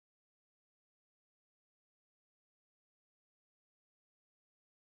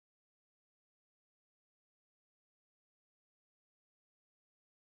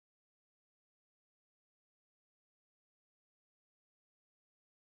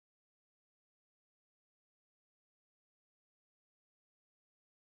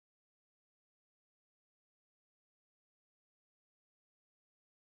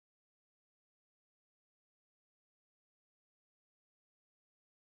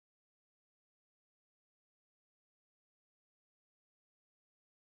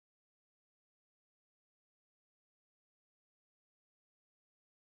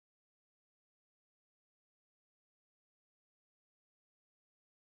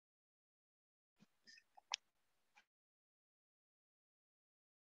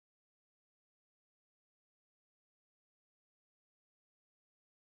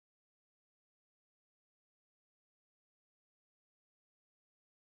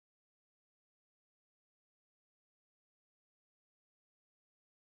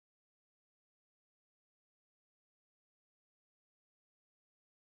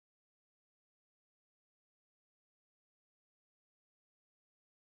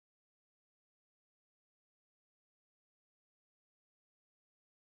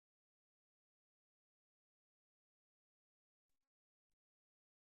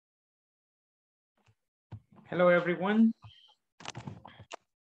Hello, everyone.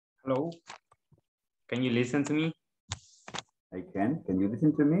 Hello. Can you listen to me? I can. Can you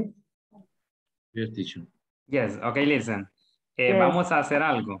listen to me? Yes, teacher. Yes, okay, listen. Yes. Vamos a hacer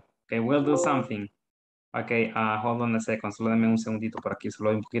algo. Okay, we'll do something. Okay, hold on a second. Solo dame un segundito por aquí.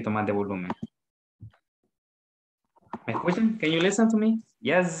 Solo un poquito más de volumen. ¿Me escuchan? Can you listen to me?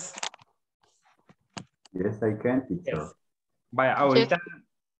 Yes. Yes, I can, teacher. Yes. Vaya, ahorita.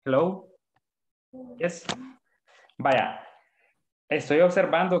 Hello. Yes. Vaya. Estoy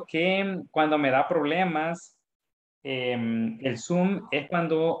observando que cuando me da problemas, el Zoom es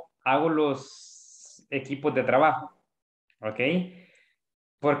cuando hago los equipos de trabajo. ¿Ok?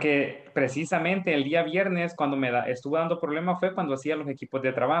 Porque precisamente el día viernes cuando estuve dando problemas fue cuando hacía los equipos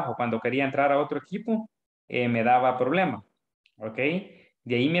de trabajo. Cuando quería entrar a otro equipo, me daba problema. ¿Ok?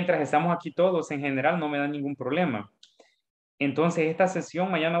 De ahí mientras estamos aquí todos en general no me da ningún problema. Entonces esta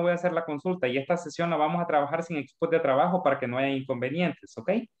sesión, mañana voy a hacer la consulta y esta sesión la vamos a trabajar sin equipos de trabajo para que no haya inconvenientes. ¿Ok?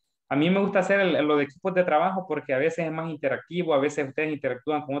 A mí me gusta hacer los de equipos de trabajo porque a veces es más interactivo, a veces ustedes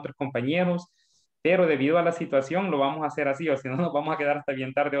interactúan con otros compañeros. Pero debido a la situación lo vamos a hacer así, o si no nos vamos a quedar hasta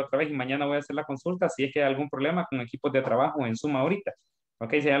bien tarde otra vez y mañana voy a hacer la consulta si es que hay algún problema con equipos de trabajo en Zoom ahorita.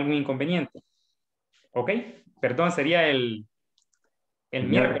 ¿Ok? Si hay algún inconveniente. ¿Ok? Perdón, sería el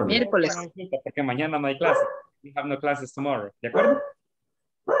miércoles. Porque mañana no hay clase. We have no classes tomorrow. ¿De acuerdo?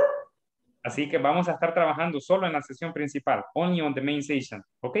 Así que vamos a estar trabajando solo en la sesión principal. Only on the main session.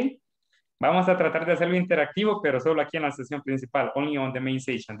 ¿Ok? Vamos a tratar de hacerlo interactivo, pero solo aquí en la sesión principal. Only on the main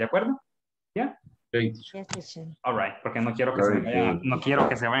session. ¿De acuerdo? ¿Ya? Okay, teacher. Yes, teacher. All right, porque no quiero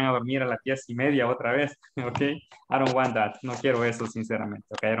que se vayan a dormir a las 10:30 otra vez, okay? I don't want that. No quiero eso, sinceramente.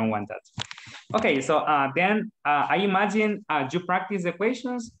 Okay, I don't want that. Okay, so then I imagine you practice the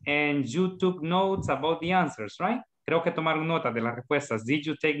questions and you took notes about the answers, right? Creo que tomaron nota de las respuestas. Did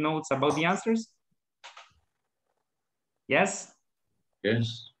you take notes about the answers? Yes?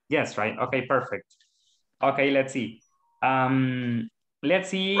 Yes. Yes, right? Okay, perfect. Okay, let's see. Let's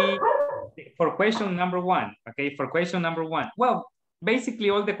see. For question number one, okay, for question number one. Well, basically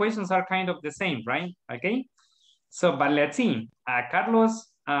all the questions are kind of the same, right? Okay, so, but let's see.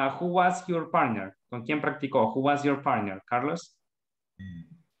 Carlos, who was your partner? ¿Con quién practicó? Who was your partner, Carlos?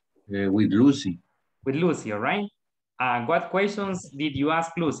 With Lucy. With Lucy, all right? What questions did you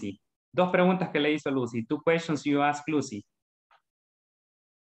ask Lucy? Dos preguntas que le hizo Lucy. Two questions you asked Lucy.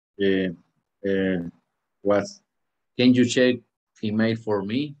 Was, can you check email for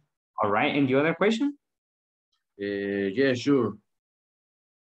me? All right, and the other question? Yeah, sure.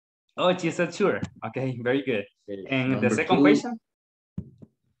 Oh, she said sure. Okay, very good. And the Number second two, question?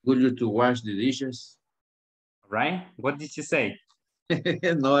 would you to wash the dishes? All right, what did she say?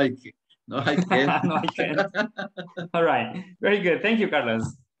 No, I can't. No, I can't. All right, very good. Thank you,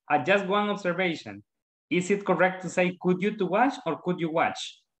 Carlos. Just one observation. Is it correct to say, could you to watch or could you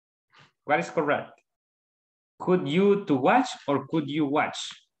watch? What is correct? Could you to watch or could you watch?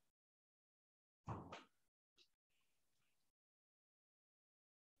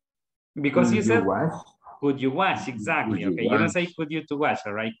 Because Could you said, watch? could you watch? Exactly. Could you Okay, you don't watch? say, could you to watch,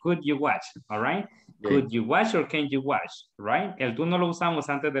 all right? Could you watch, all right? Yeah. Could you watch or can you watch, right? El tú no lo usamos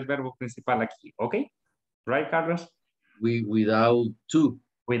antes del verbo principal aquí, okay? Right, Carlos? Without to.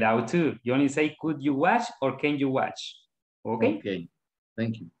 Without to. You only say, could you watch or can you watch? Okay? Okay,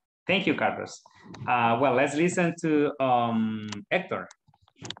 thank you. Thank you, Carlos. Well, let's listen to Hector.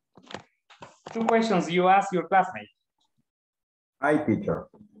 Two questions you asked your classmate. Hi, teacher.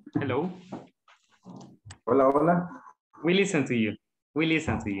 Hello. Hola, hola. We listen to you. We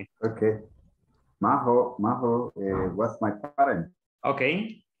listen to you. Okay. Majo was my parent.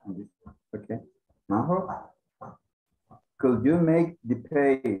 Okay. Okay. Majo, could you make the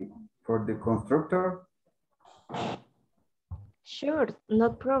pay for the constructor? Sure, no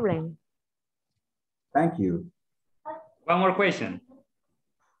problem. Thank you. One more question.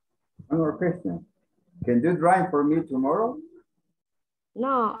 One more question. Can you drive for me tomorrow?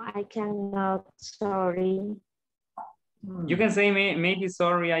 No, I cannot, sorry. You can say maybe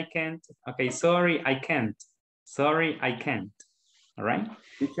sorry, I can't. Okay, sorry, I can't. Sorry, I can't. All right.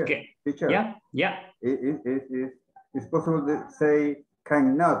 Teacher, Okay. teacher. Yeah, yeah. It's possible to say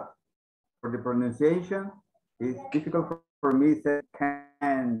cannot for the pronunciation. It's difficult for me to say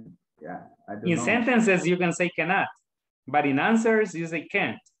can. Yeah, I don't In know. sentences, you can say cannot, but in answers, you say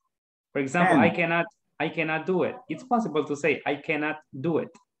can't. For example, Can. I cannot do it. It's possible to say I cannot do it.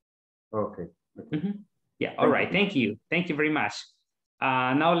 Okay. Mm-hmm. Yeah, all right, thank you. Thank you very much.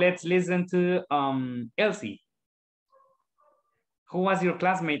 Now let's listen to Elsie. Who was your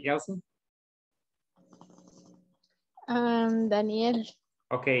classmate, Elsie? Daniel.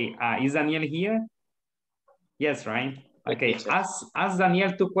 Okay, is Daniel here? Yes, right? Okay, ask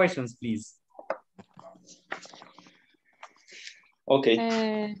Daniel 2 questions, please. Okay.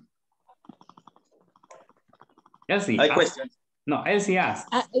 Elsie, Hay questions. No, Elsie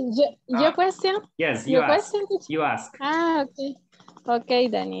asked. Yo question? Yes, you ask. You ask. Okay. Okay,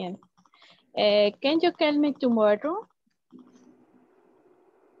 Daniel. Can you call me tomorrow?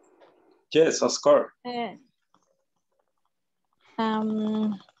 Yes, of course.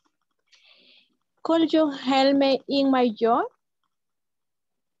 Could you help me in my job?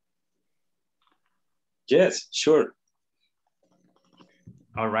 Yes, sure.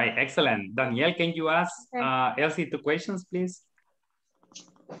 All right, excellent. Daniel, can you ask Elsie 2 questions, please?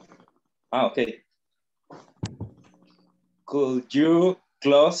 Okay. Could you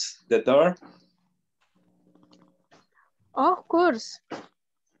close the door? Of course.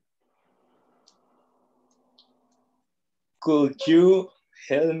 Could you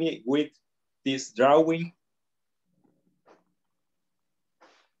help me with this drawing?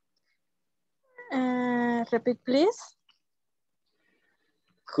 Repeat, please.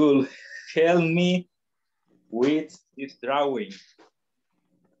 Could help me with this drawing?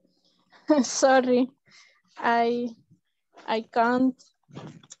 Sorry, I can't.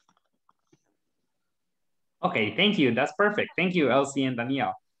 Okay, thank you. That's perfect. Thank you, Elsie and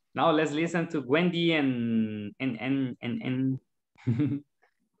Daniel. Now let's listen to Wendy and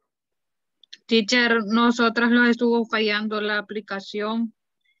Teacher, nosotras lo estuvo fallando la aplicación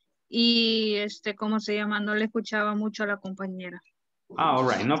y ¿cómo se llama? No le escuchaba mucho a la compañera. all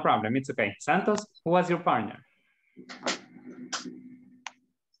right, no problem. It's okay. Santos, who was your partner?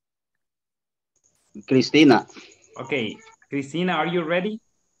 Cristina. Okay, Cristina, are you ready?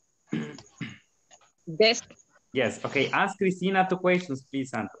 Yes. Yes, okay. Ask Cristina 2 questions, please,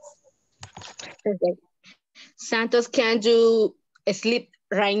 Santos. Okay. Santos, can you sleep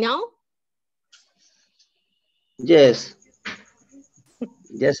right now? Yes.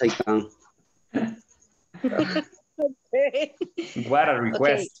 Yes, I can. Okay. What a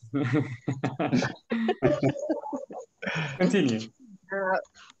request. Okay. Continue.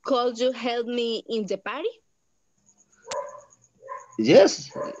 Could you help me in the party?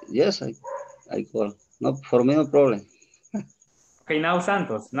 Yes, I call. No, for me, no problem. Okay, now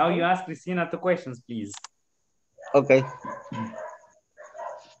Santos, now you ask Cristina 2 questions, please. Okay.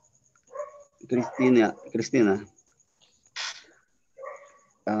 Cristina.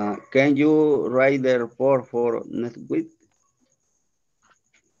 Can you write the report for next week?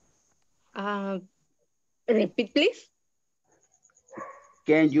 Repeat, please.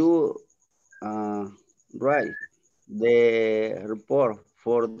 Can you write the report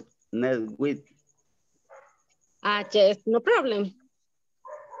for next week? Yes, no problem.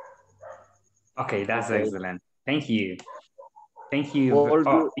 Okay, that's Okay. excellent. Thank you. Thank you.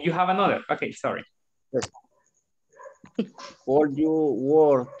 You have another? Okay, sorry. Yes. Will you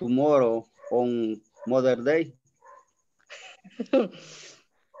work tomorrow on Mother's Day?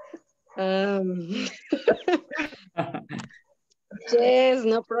 Yes,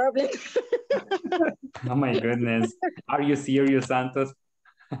 no problem. Oh my goodness. Are you serious, Santos?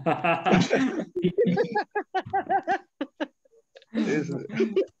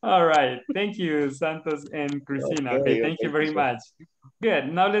 All right. Thank you, Santos and Cristina. Okay, thank you very much.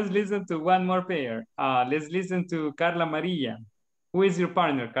 Good. Now let's listen to one more pair. Let's listen to Carla Maria. Who is your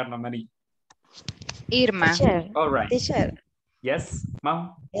partner, Carla Maria? Irma. Teacher, All right. teacher. Yes,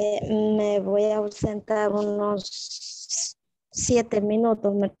 ma'am. Me voy a ausentar unos 7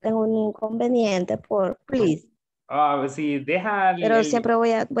 minutos. Me tengo un inconveniente please. Sí, deja. Pero siempre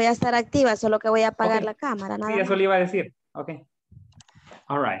voy a estar activa, solo que voy a apagar la cámara. Sí, eso le iba a decir. Okay.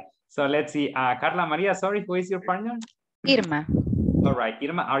 All right. So let's see. Carla Maria, sorry, who is your partner? Irma. All right.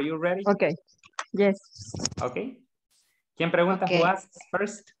 Irma, are you ready? Okay. Yes. Okay. ¿Quién pregunta? Okay. Who asks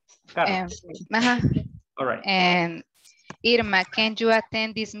first? Carla. All right. Irma, can you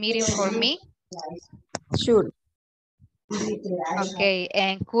attend this meeting for me? Sure. Okay.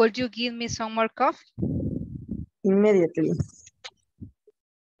 And could you give me some more coffee? Immediately.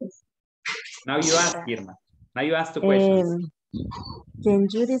 Now you ask, Irma. Now you ask 2 questions. Can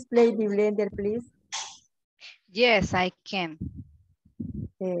you display the blender, please? Yes, I can.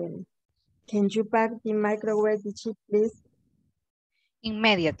 Can you pack the microwave the chip, please?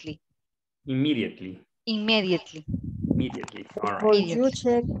 Immediately. Immediately. Immediately. Immediately. All right. Could you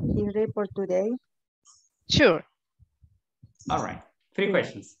check the report today? Sure. All right. 3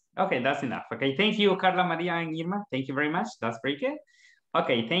 questions. Okay, that's enough. Okay, thank you, Carla Maria and Irma. Thank you very much. That's very good.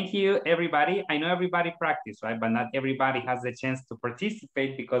 Okay, thank you, everybody. I know everybody practice, right? But not everybody has the chance to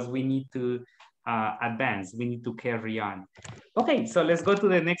participate because we need to advance. We need to carry on. Okay, so let's go to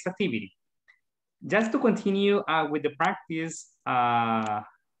the next activity. Just to continue with the practice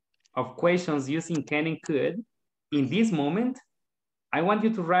of questions using can and could, in this moment, I want you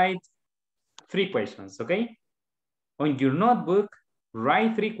to write 3 questions, okay? On your notebook,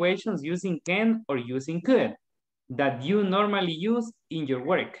 write 3 questions using can or using could that you normally use in your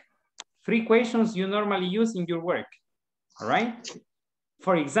work. 3 questions you normally use in your work, all right?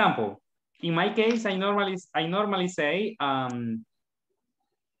 For example, in my case, I normally say, can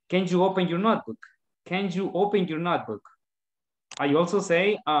you open your notebook? Can you open your notebook? I also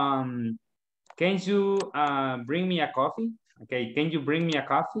say, can you bring me a coffee? Okay, can you bring me a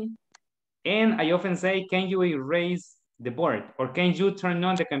coffee? And I often say, can you erase the board? Or can you turn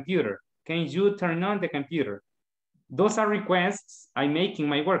on the computer? Can you turn on the computer? Those are requests I make in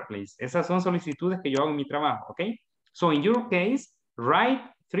my workplace. Esas son solicitudes que yo hago en mi trabajo, okay? So in your case, write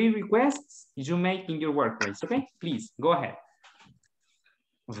 3 requests you make in your workplace, okay? Please, go ahead.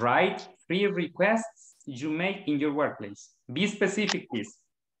 Write 3 requests you make in your workplace. Be specific, please.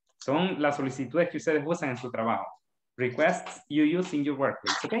 Son las solicitudes que ustedes usan en su trabajo. Requests you use in your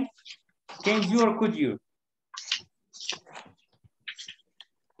workplace, okay? Can you or could you?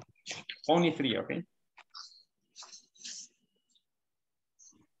 Only 3, okay?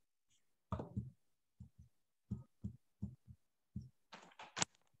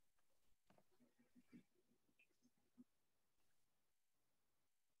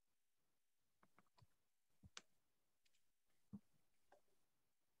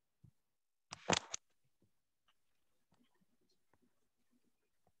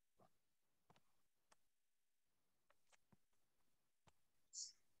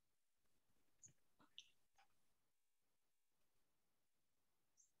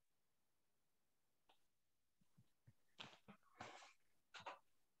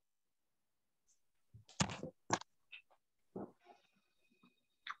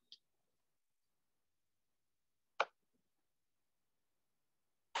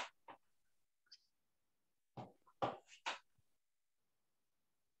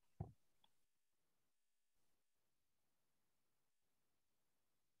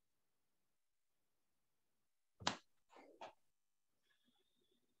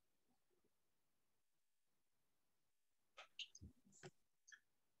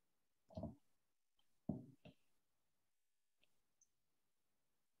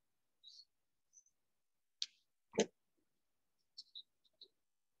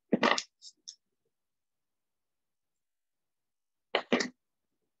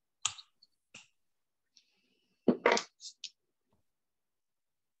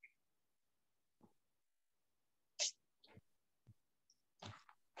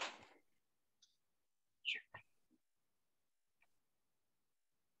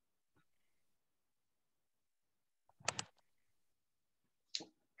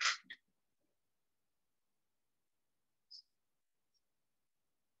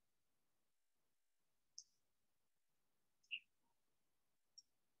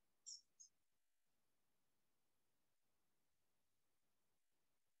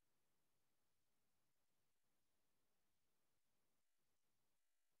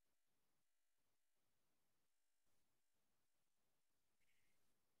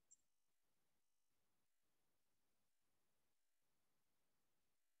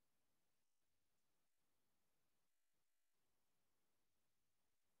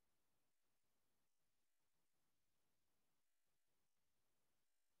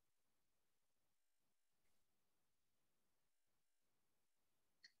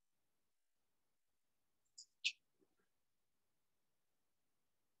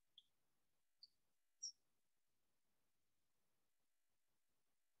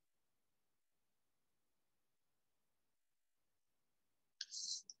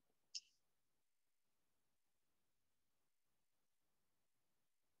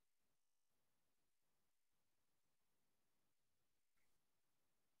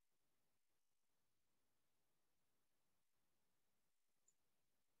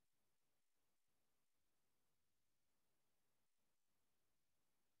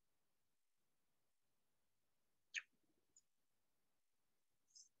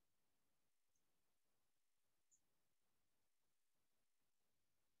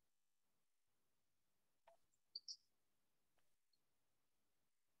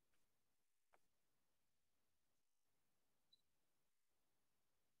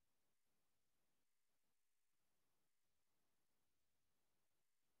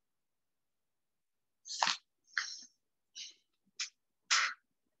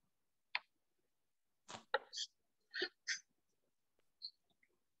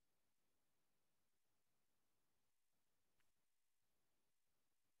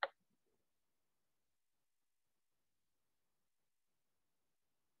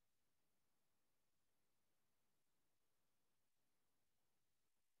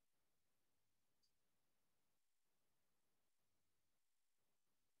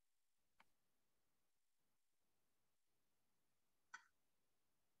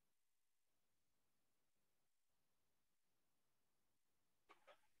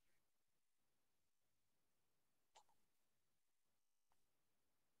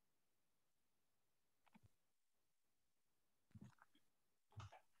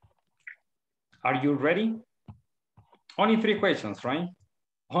 Are you ready? Only 3 questions, right?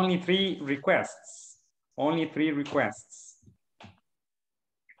 Only 3 requests. Only 3 requests.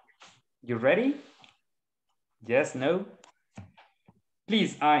 You ready? Yes, no?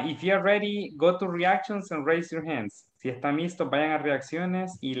 Please, if you're ready, go to reactions and raise your hands. Si están listos, vayan a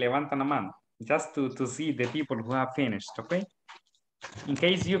reacciones y levantan la mano. Just to see the people who have finished, okay? In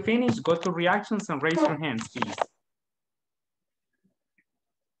case you finish, go to reactions and raise your hands, please.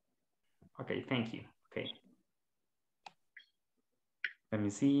 Okay, thank you. Okay. Let me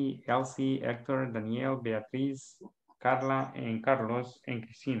see. Elsie, Hector, Daniel, Beatriz, Carla, and Carlos, and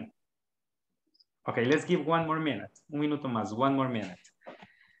Cristina. Okay, let's give 1 more minute. Un minuto más, 1 more minute.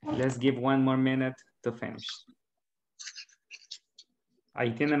 Let's give 1 more minute to finish.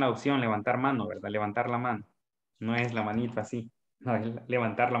 Ahí tienen la opción levantar mano, ¿verdad? Levantar la mano. No es la manita así. No, es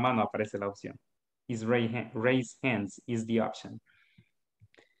levantar la mano aparece la opción. Is raise hands is the option.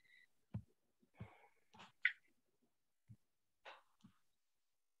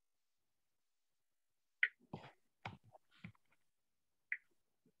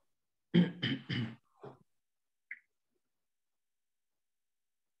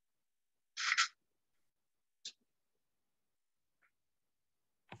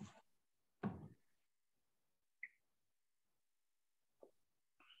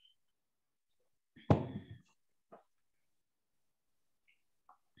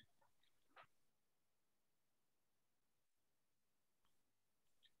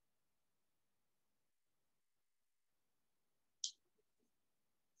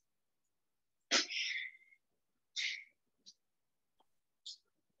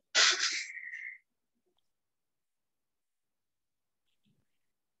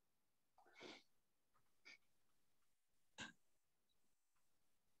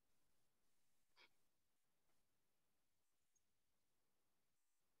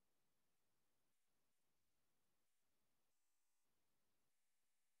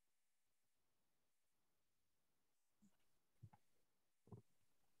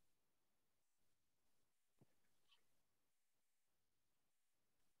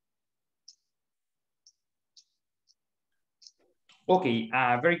 Okay,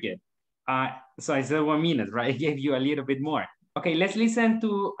 very good. So I said 1 minute, right? I gave you a little bit more. Okay, let's listen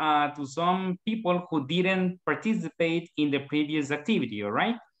to some people who didn't participate in the previous activity, all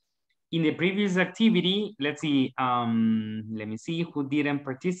right? In the previous activity, let's see, let me see who didn't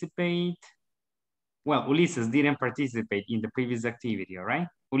participate. Well, Ulises didn't participate in the previous activity, all right?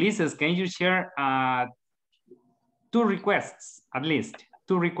 Ulises, can you share 2 requests, at least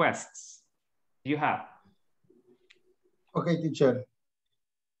 2 requests you have? Okay, teacher.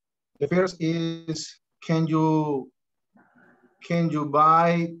 The first is, can you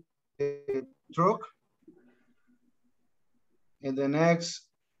buy a truck? And the next,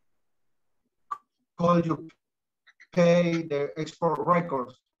 could you pay the export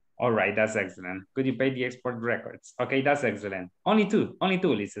records? All right, that's excellent. Could you pay the export records? Okay, that's excellent. Only 2,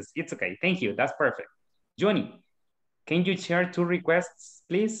 Ulises. It's okay. Thank you. That's perfect. Johnny, can you share 2 requests,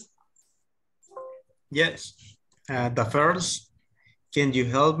 please? Yes. The first, can you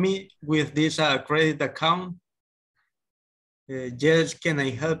help me with this credit account? Yes, can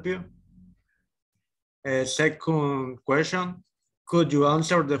I help you? Second question, could you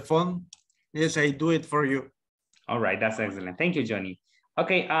answer the phone? Yes, I do it for you. All right, that's excellent. Thank you, Johnny.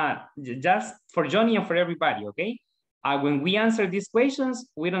 Okay, just for Johnny and for everybody, okay? When we answer these questions,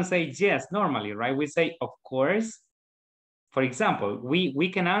 we don't say yes normally, right? We say, of course. For example, we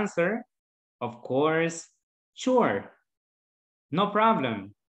can answer, of course, sure, no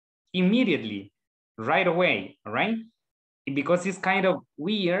problem, immediately, right away, all right? Because it's kind of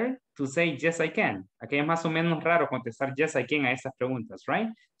weird to say, yes, I can. Okay, es más o menos raro contestar yes, I can a esas preguntas, right?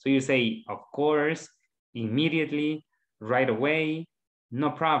 So you say, of course, immediately, right away,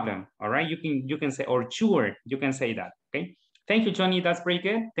 no problem, all right? You can say, or sure, you can say that, okay? Thank you, Johnny, that's pretty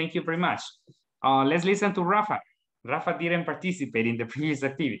good. Thank you very much. Let's listen to Rafa. Rafa didn't participate in the previous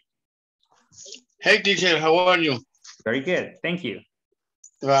activity. Hey, teacher, how are you? Very good, thank you.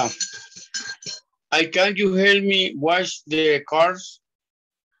 Can you help me wash the cars?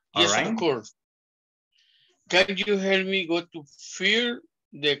 All Yes, right. of course. Can you help me go to fill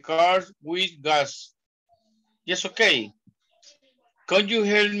the cars with gas? Yes, okay. Can you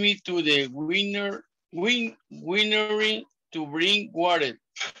help me to the winery to bring water?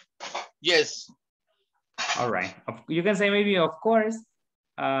 Yes. All right. You can say maybe, of course.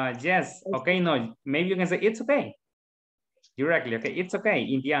 Yes. Okay. No, maybe you can say it's okay. Directly. Okay. It's okay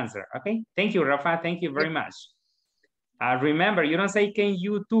in the answer. Okay. Thank you, Rafa. Thank you very much. Remember, you don't say, can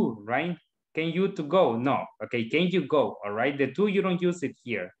you too, right? Can you to go? No. Okay. Can you go? All right. The two, you don't use it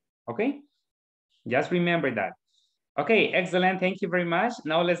here. Okay. Just remember that. Okay, excellent. Thank you very much.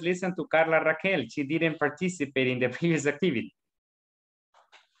 Now let's listen to Carla Raquel. She didn't participate in the previous activity.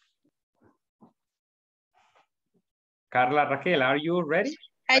 Carla Raquel, are you ready?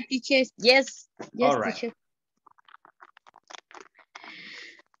 Hi, teacher. Yes. Yes, All right. teacher.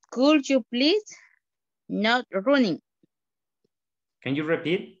 Could you please not running? Can you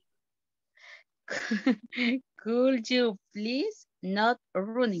repeat? Could you please not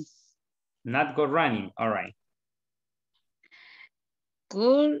running? Not go running. All right.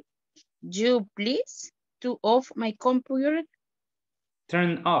 Could you please turn off my computer?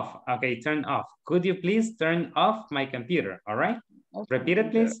 Turn off. Okay, turn off. Could you please turn off my computer? All right. Repeat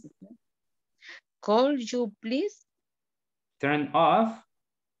it, please. Could you please turn off?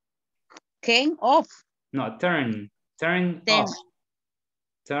 Turn off. No, turn off.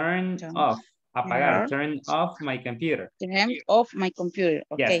 Turn off. Apagar. Turn off my computer. Turn off my computer.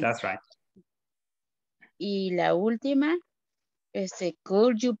 Okay. Yes, that's right. Y la última,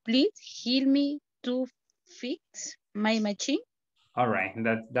 could you please help me to fix my machine? All right,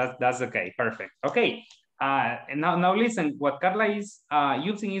 that's okay, perfect. Okay, now listen, what Carla is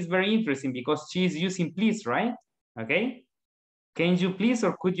using is very interesting because she's using please, right? Okay, can you please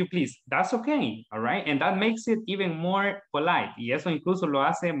or could you please? That's okay, all right? And that makes it even more polite. Y eso incluso lo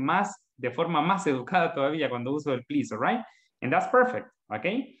hace más, de forma más educada todavía cuando uso el please, all right? And that's perfect,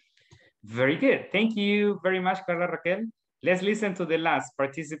 okay? Very good, thank you very much, Carla Raquel. Let's listen to the last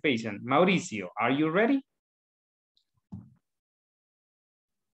participation. Mauricio, are you ready?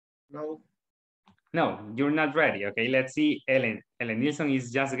 No. No, you're not ready. Okay, let's see. Ellen Nielsen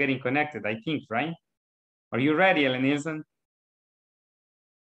is just getting connected, I think, right? Are you ready, Ellen Nielsen?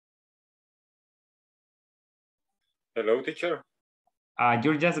 Hello, teacher.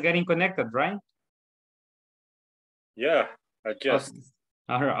 You're just getting connected, right? Yeah, I just.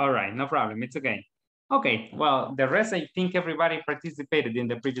 All right, no problem. It's okay. Okay, well, the rest, I think everybody participated in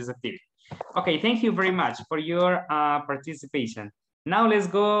the previous activity. Okay, thank you very much for your participation. Now let's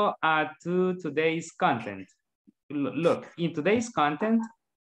go to today's content. Look, in today's content,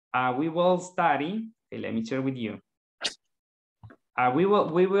 we will study, okay, let me share with you. We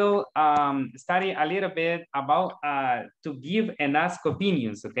will study a little bit about to give and ask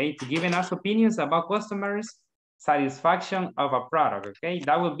opinions, okay? To give and ask opinions about customers' satisfaction of a product, okay?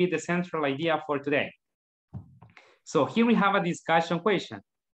 That will be the central idea for today. So here we have a discussion question.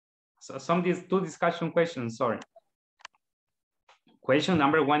 So two discussion questions, sorry. Question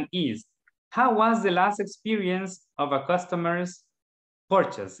number one is, how was the last experience of a customer's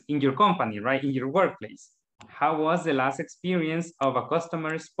purchase in your company, right? In your workplace? How was the last experience of a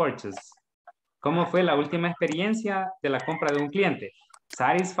customer's purchase? ¿Cómo fue la última experiencia de la compra de un cliente?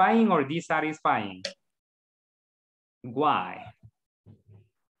 Satisfying or dissatisfying? Why?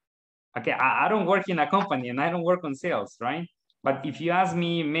 Okay, I don't work in a company and I don't work on sales, right? But if you ask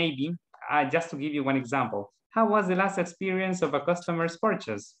me, maybe, just to give you one example, how was the last experience of a customer's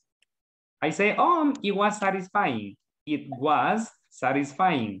purchase? I say, oh, it was satisfying. It was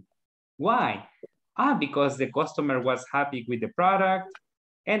satisfying. Why? Because the customer was happy with the product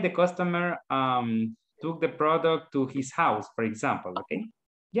and the customer took the product to his house, for example, okay?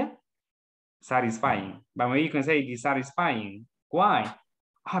 Yeah, satisfying. But maybe you can say dissatisfying. Why?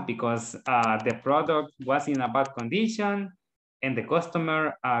 Because the product was in a bad condition and the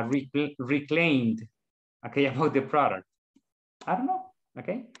customer reclaimed, okay, about the product. I don't know,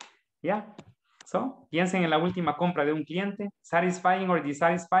 okay? Yeah. So, piensen en la última compra de un cliente, satisfying or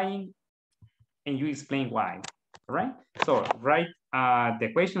dissatisfying, and you explain why, all right? So, write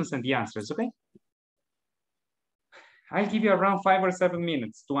the questions and the answers, okay? I'll give you around 5 or 7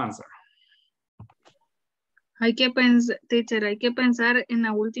 minutes to answer. Hay que pensar, teacher, hay que pensar en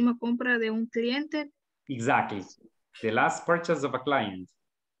la última compra de un cliente. Exactly. The last purchase of a client.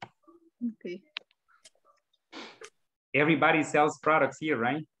 Okay. Everybody sells products here,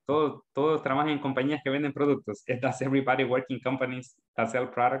 right? Todos trabajan en compañías que venden productos. Does everybody work in companies that sell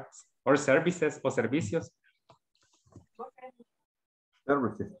products or services o servicios?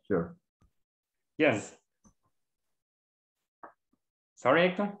 Services, sure. Yes. Sorry,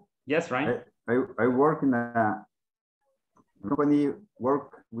 Hector? Yes, right? I work in a company,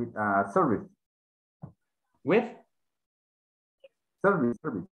 work with a service. With? Service.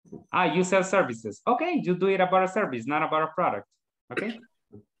 You sell services. Okay, you do it about a service, not about a product. Okay?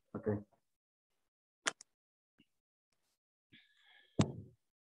 Okay.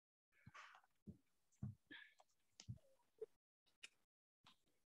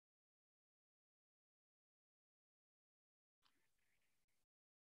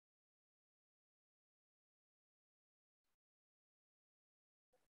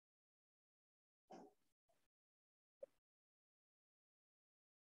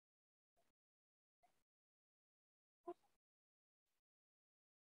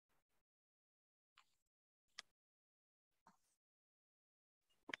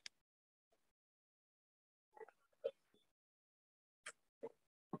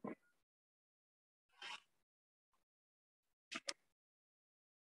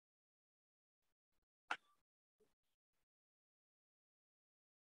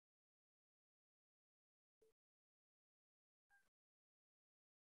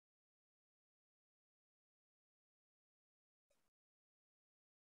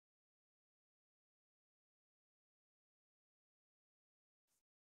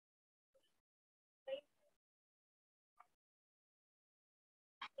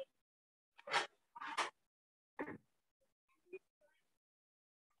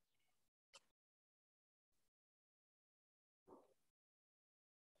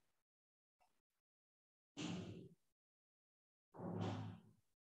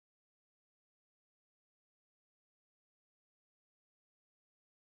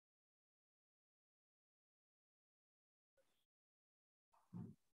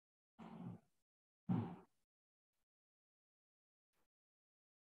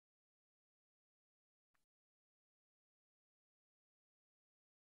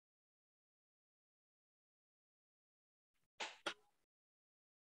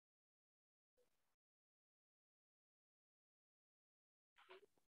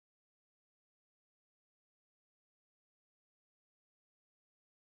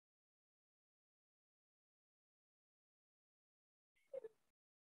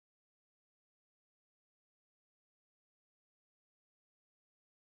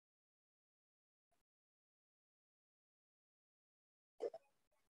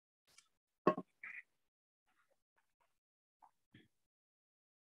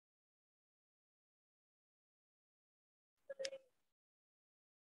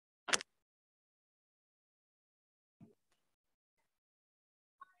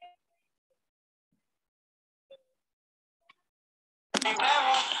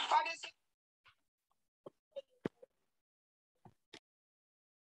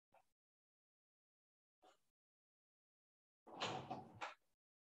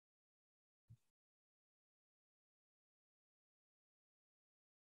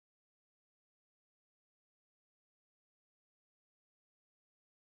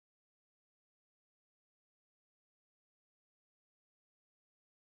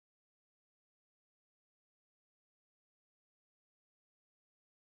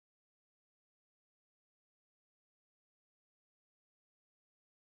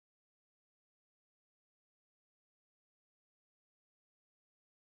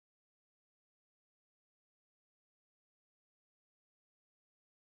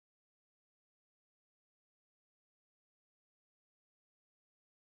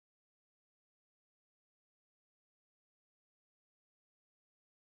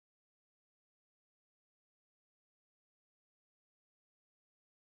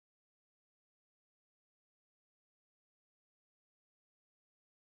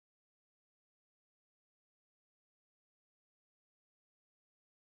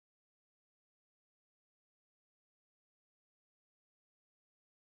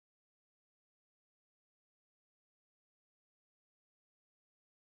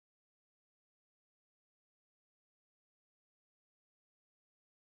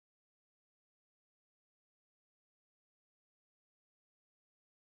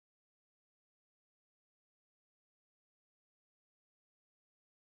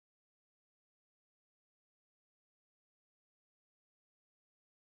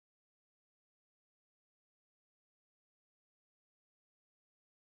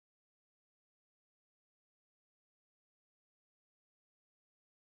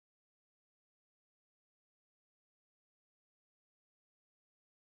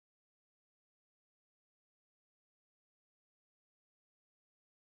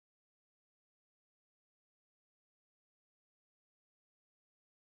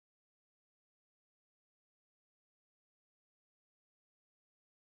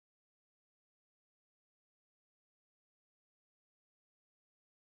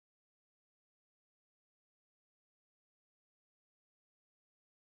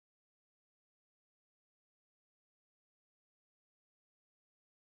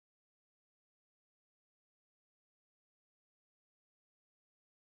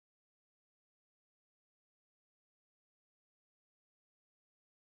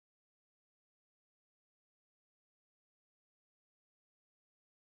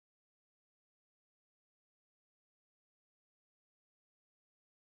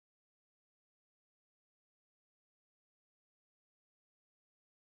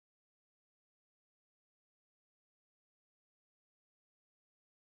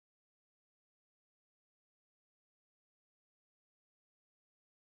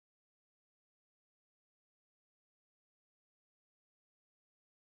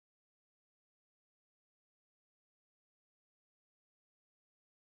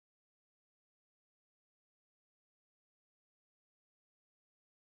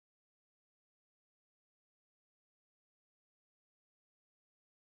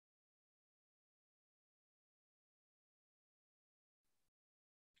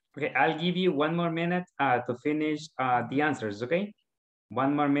 Okay, I'll give you 1 more minute to finish the answers, okay?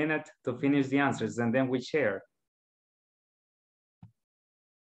 1 more minute to finish the answers and then we share.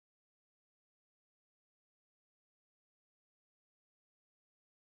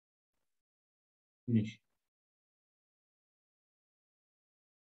 Finish.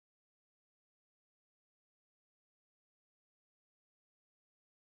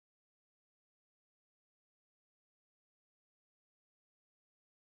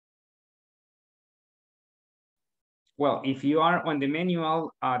 Well, if you are on the manual,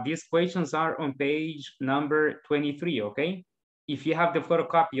 these questions are on page number 23, okay? If you have the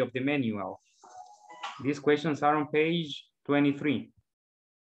photocopy of the manual, these questions are on page 23.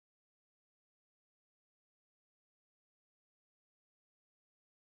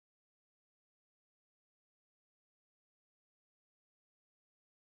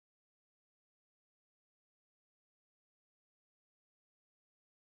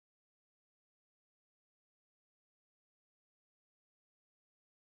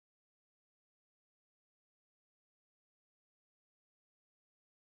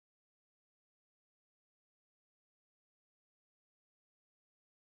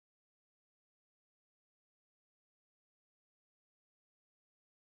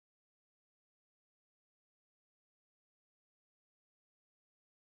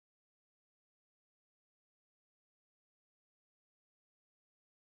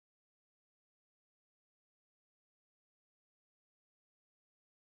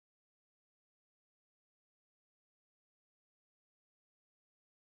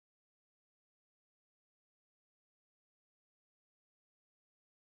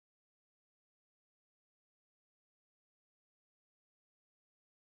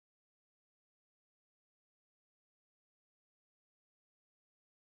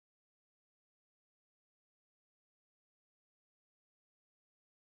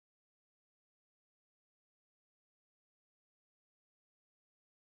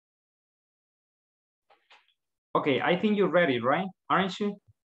 Okay, I think you're ready, right? Aren't you?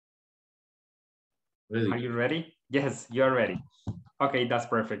 Ready. Are you ready? Yes, you're ready. Okay, that's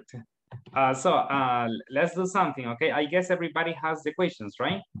perfect. Let's do something, okay? I guess everybody has the questions,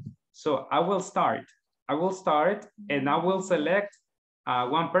 right? So I will start. And I will select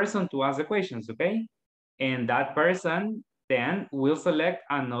one person to ask the questions, okay? And that person then will select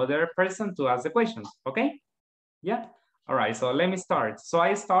another person to ask the questions, okay? Yeah, all right, so let me start. So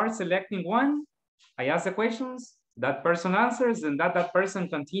I start selecting one, I ask the questions, that person answers, and that person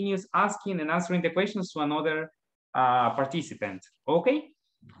continues asking and answering the questions to another participant, okay?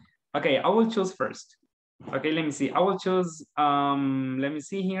 Okay, I will choose first. Okay, let me see. I will choose, let me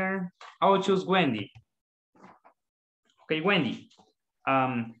see here. I will choose Wendy. Okay, Wendy.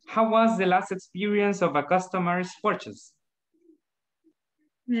 How was the last experience of a customer's purchase?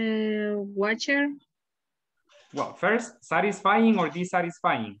 Watcher. Well, first, satisfying or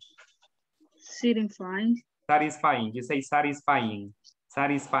dissatisfying? Satisfying. Satisfying. You say satisfying.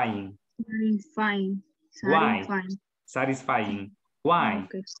 Satisfying. Satisfying. Why? Satisfying. Why?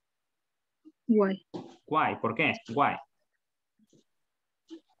 Okay. Why? Why? ¿Por qué? Why?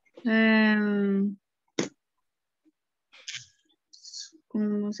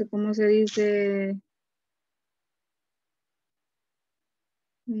 No sé cómo se dice.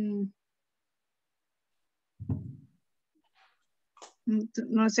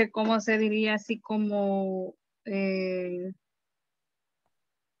 No sé cómo se diría así como que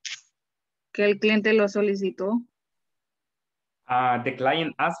el cliente lo solicitó. The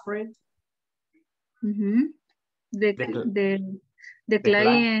client asked for it? The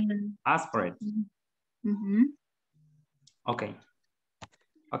client asked for it. Okay.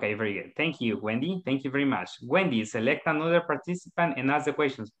 Okay, very good. Thank you, Wendy. Thank you very much. Wendy, select another participant and ask the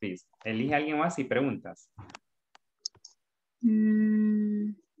questions, please. Elige a alguien más y preguntas.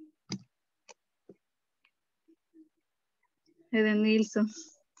 Ellen Nilsson.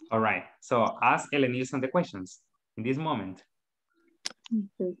 All right. So ask Ellen Nilsson the questions in this moment.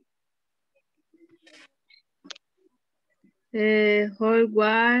 Okay. How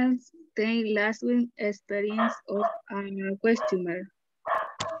was the last week experience of a customer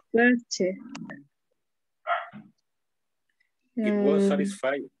purchase? It was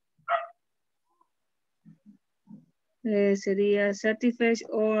satisfying. Sería satisfied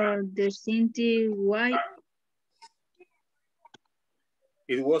or distinctive why?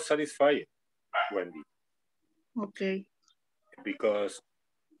 It was satisfying, Wendy. Okay. Because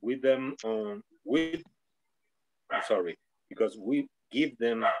because we give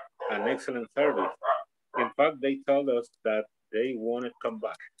them an excellent service. In fact, they told us that they want to come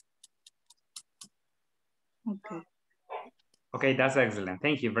back. Okay. Okay, that's excellent.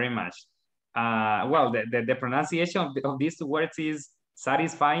 Thank you very much. Well, the pronunciation of these two words is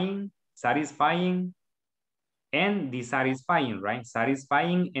satisfying, and dissatisfying, right?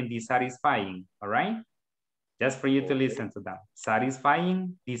 Satisfying and dissatisfying, all right? Just for you to listen to that.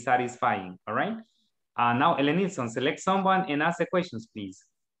 Satisfying, dissatisfying, all right? Now, Ellen Nilsson, select someone and ask the questions, please.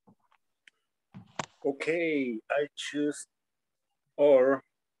 Okay, I choose, or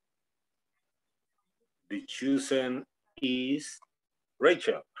the chosen is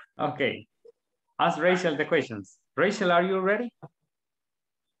Rachel. Okay, ask Rachel the questions. Rachel, are you ready?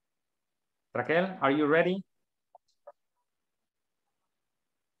 Raquel, are you ready?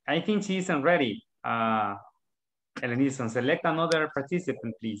 I think she isn't ready. Ellen Nilsson, select another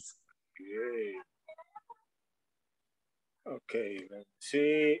participant, please. Okay, let's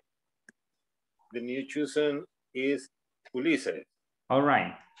see. The new chosen is Ulises. All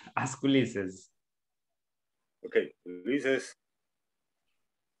right, ask Ulises. Okay, Ulises.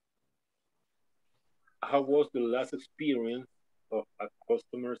 How was the last experience of a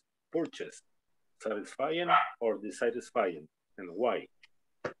customer's purchase? Satisfying or dissatisfying, and why?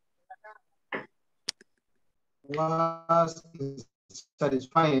 Was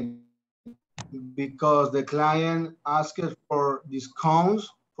satisfying because the client asked for discounts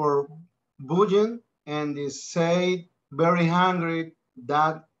for budget and he said very hungry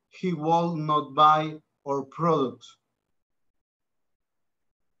that he will not buy our products.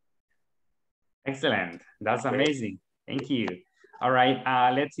 Excellent. That's amazing. Thank you. All right.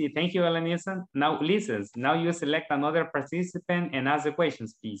 Let's see. Thank you, Ellen Nilsson. Now, Ulises, now you select another participant and ask the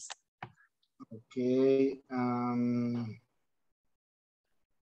questions, please. Okay.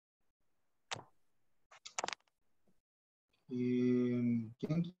 ¿Quién?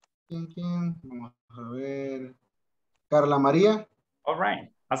 Vamos a ver. Carla María. All right.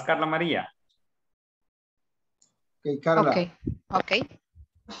 Ask Carla María. Okay, Carla. Okay.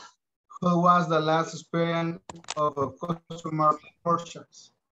 Who was the last experience of a customer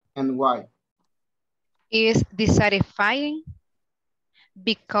purchase and why? is dissatisfying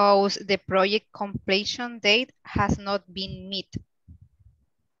because the project completion date has not been met.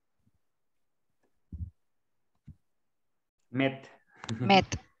 Met.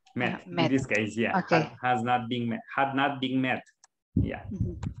 Met. Met. Met. In this case, yeah. Okay. Has not been met. Had not been met. Yeah.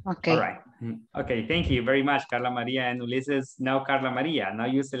 Okay. All right. Okay. Thank you very much, Carla Maria and Ulises. Now, Carla Maria, now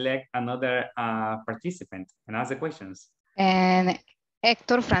you select another participant and ask the questions. And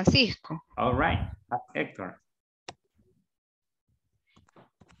Héctor Francisco. All right. Héctor.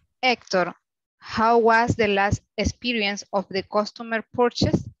 Héctor, how was the last experience of the customer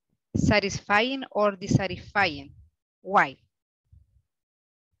purchase? Satisfying or dissatisfying? Why?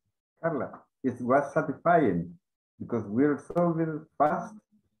 Carla, it was satisfying because we resolved fast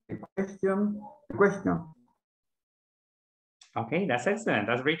the question. Okay, that's excellent.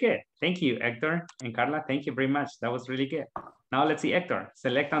 That's very good. Thank you, Héctor and Carla. Thank you very much. That was really good. Now let's see, Héctor.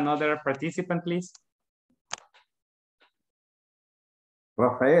 Select another participant, please.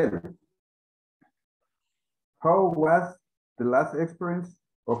 Rafael, how was the last experience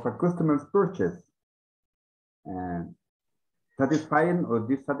of a customer's purchase? Satisfying or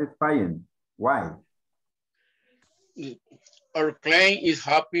dissatisfying? Why? Our client is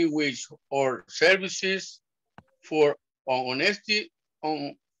happy with our services for honesty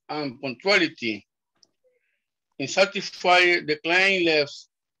and punctuality. Insatisfied, the client left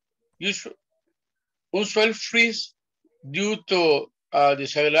usual freeze due to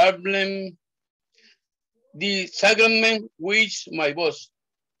disagreement with my boss.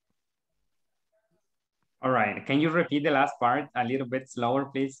 All right. Can you repeat the last part a little bit slower,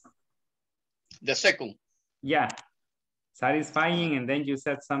 please? The second. Yeah. Satisfying, and then you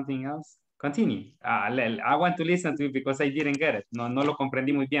said something else. Continue. I want to listen to it because I didn't get it. No lo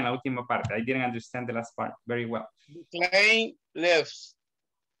comprendí muy bien la última parte. I didn't understand the last part very well. The client left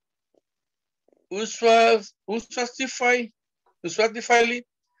unsatisfied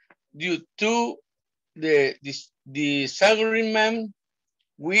due to the disagreement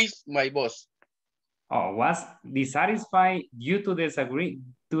with my boss. Oh, was dissatisfied due to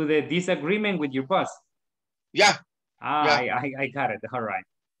the disagreement with your boss? Yeah. Yeah. I got it. All right.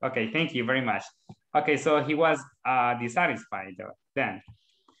 Okay, thank you very much. Okay, so he was dissatisfied then.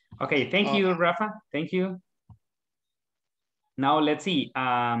 Okay, thank you, Rafa. Thank you. Now let's see.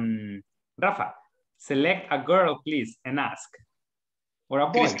 Rafa, select a girl, please, and ask. Or a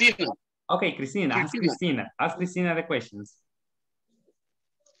boy. Christina. Okay, Christina. Ask Christina. Ask Christina the questions.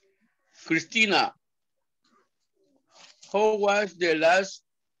 Christina, how was the last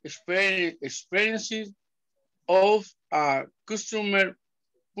experiences of a customer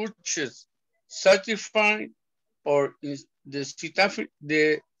purchase? Satisfying or is the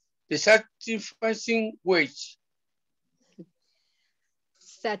satisfying wage?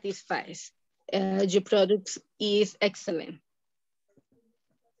 Satisfies. Your product is excellent.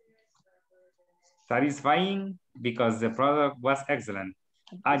 Satisfying because the product was excellent.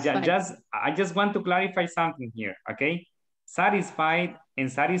 I just want to clarify something here, okay? Satisfied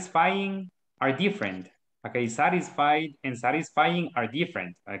and satisfying are different, okay? Satisfied and satisfying are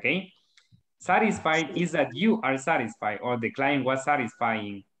different, okay? Satisfied is that you are satisfied or the client was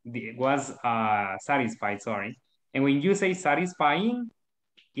satisfied, sorry. And when you say satisfying,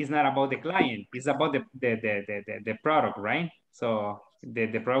 it's not about the client, it's about the product, right? So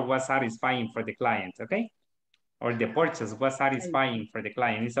the product was satisfying for the client, okay? Or the purchase was satisfying for the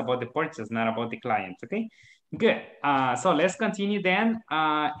client. It's about the purchase, not about the client, okay? Good, so let's continue then,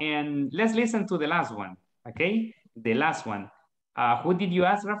 and let's listen to the last one, okay? The last one. Who did you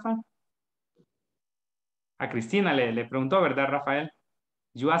ask, Rafa? A Cristina le preguntó, ¿verdad, Rafael?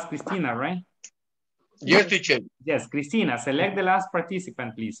 You asked Cristina, right? Yes, teacher. Yes, Cristina, select the last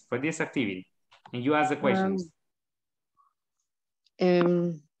participant, please, for this activity. And you ask the questions.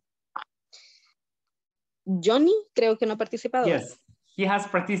 Johnny, creo que no ha participado. Yes, he has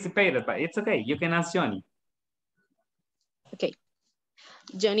participated, but it's okay. You can ask Johnny. Okay.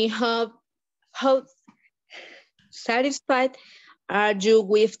 Johnny, how satisfied are you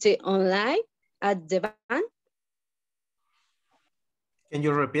with the online at the bank? Can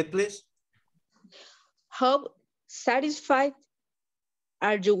you repeat, please? How satisfied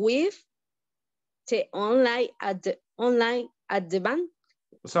are you with the online at the bank?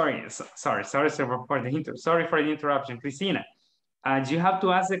 Sorry for the interruption, Christina. You have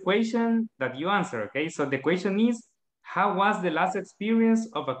to ask the question that you answer, okay? So the question is, how was the last experience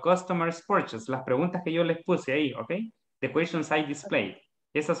of a customer's purchase? Las preguntas que yo les puse ahí, okay? The questions I displayed.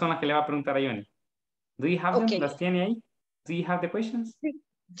 Esas son las que le va a preguntar a Johnny. Do you have them? ¿Las tiene ahí? Do you have the questions?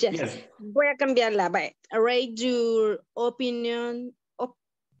 Yes. Voy a cambiarla. Rate your opinion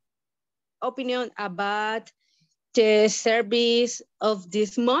opinion about the service of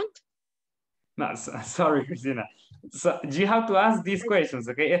this month? No, sorry, Cristina. So you have to ask these questions,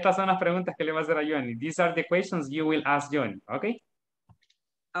 okay? Estas son las preguntas que le va a hacer a Johnny. These are the questions you will ask Johnny, okay?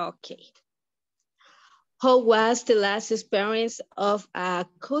 Okay. How was the last experience of a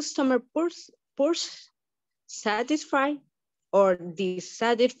customer purse satisfied or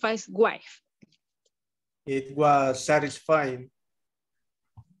dissatisfied wife? It was satisfying.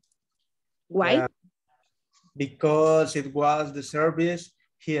 Why? Because it was the service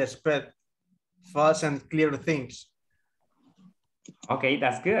he expected. Fast and clear things. Okay,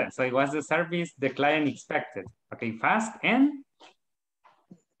 that's good. So it was the service the client expected. Okay, fast and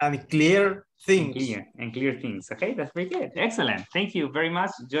clear things. And clear things. Okay, that's very good. Excellent. Thank you very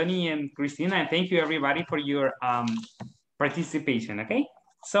much, Johnny and Christina, and thank you everybody for your participation. Okay,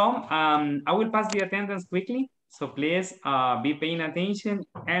 so I will pass the attendance quickly. So please be paying attention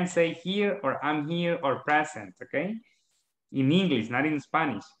and say here or I'm here or present. Okay, in English, not in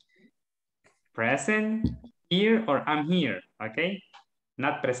Spanish. Present, here or I'm here. Okay,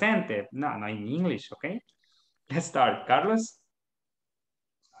 not presente. No, in English. Okay, let's start. Carlos.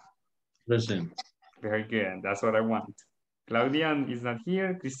 Present. Very good. That's what I want. Claudia is not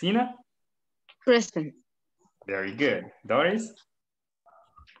here. Christina? Present. Very good. Doris?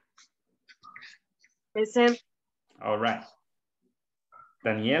 Present. All right.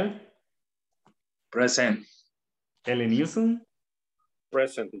 Daniel? Present. Ellen Newsom?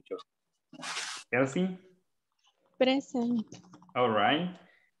 Present, teacher. Elsie? Present. All right.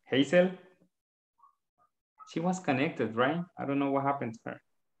 Hazel? She was connected, right? I don't know what happened to her.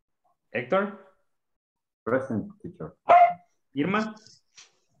 Hector? Present, teacher. Irma?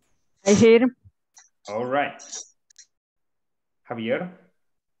 I hear. All right. Javier?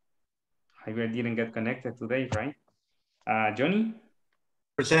 Javier didn't get connected today, right? Johnny?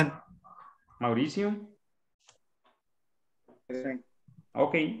 Present. Mauricio? Present.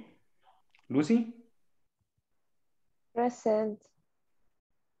 Okay. Lucy? Present.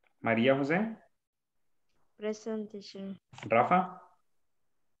 María José? Present, teacher. Rafa?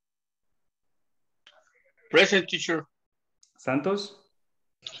 Present, teacher. Santos?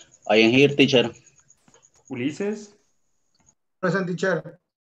 I am here, teacher. Ulises? Present, teacher.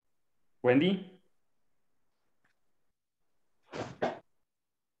 Wendy?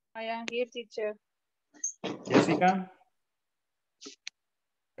 I am here, teacher. Jessica?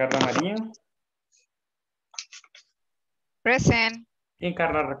 Carla María? Present. Y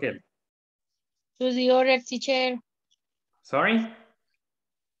Carla Raquel. To the order, teacher. Sorry?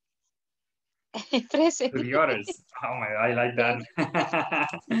 Present. To the others. Oh my, I like that.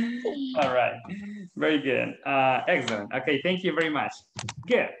 All right, very good. Excellent. Okay, thank you very much.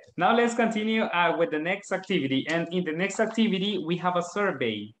 Good. Now let's continue with the next activity. And in the next activity, we have a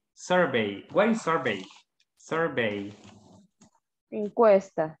survey. Survey. What is survey? Survey.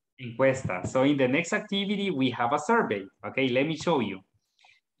 Encuesta. Encuesta. So in the next activity, we have a survey. Okay, let me show you.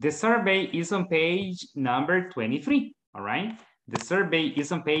 The survey is on page number 23. All right. The survey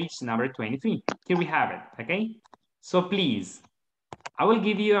is on page number 23. Here we have it, okay? So please, I will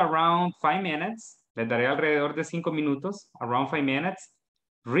give you around 5 minutes. Les daré alrededor de 5 minutos, around 5 minutes.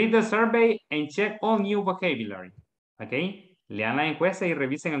 Read the survey and check all new vocabulary, okay? Lean la encuesta y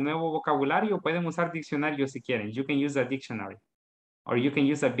revisen el nuevo vocabulario. Pueden usar diccionario si quieren. You can use a dictionary. Or you can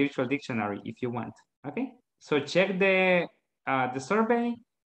use a virtual dictionary if you want, okay? So check the survey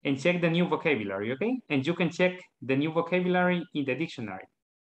and check the new vocabulary, okay? And you can check the new vocabulary in the dictionary.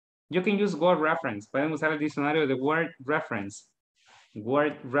 You can use word reference. Pueden usar el diccionario de word reference.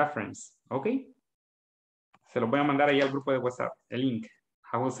 Word reference, okay? Se lo voy a mandar ahí al grupo de WhatsApp, el link.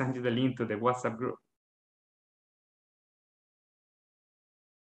 I will send you the link to the WhatsApp group.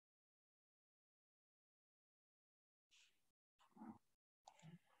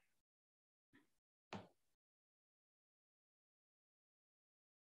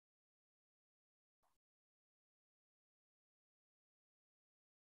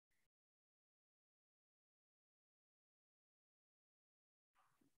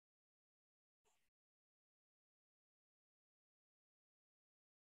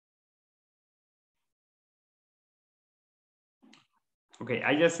 Okay,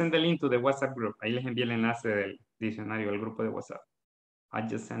 I just sent the link to the WhatsApp group. Ahí les envié el enlace del diccionario al grupo de WhatsApp. I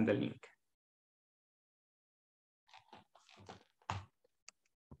just sent the link.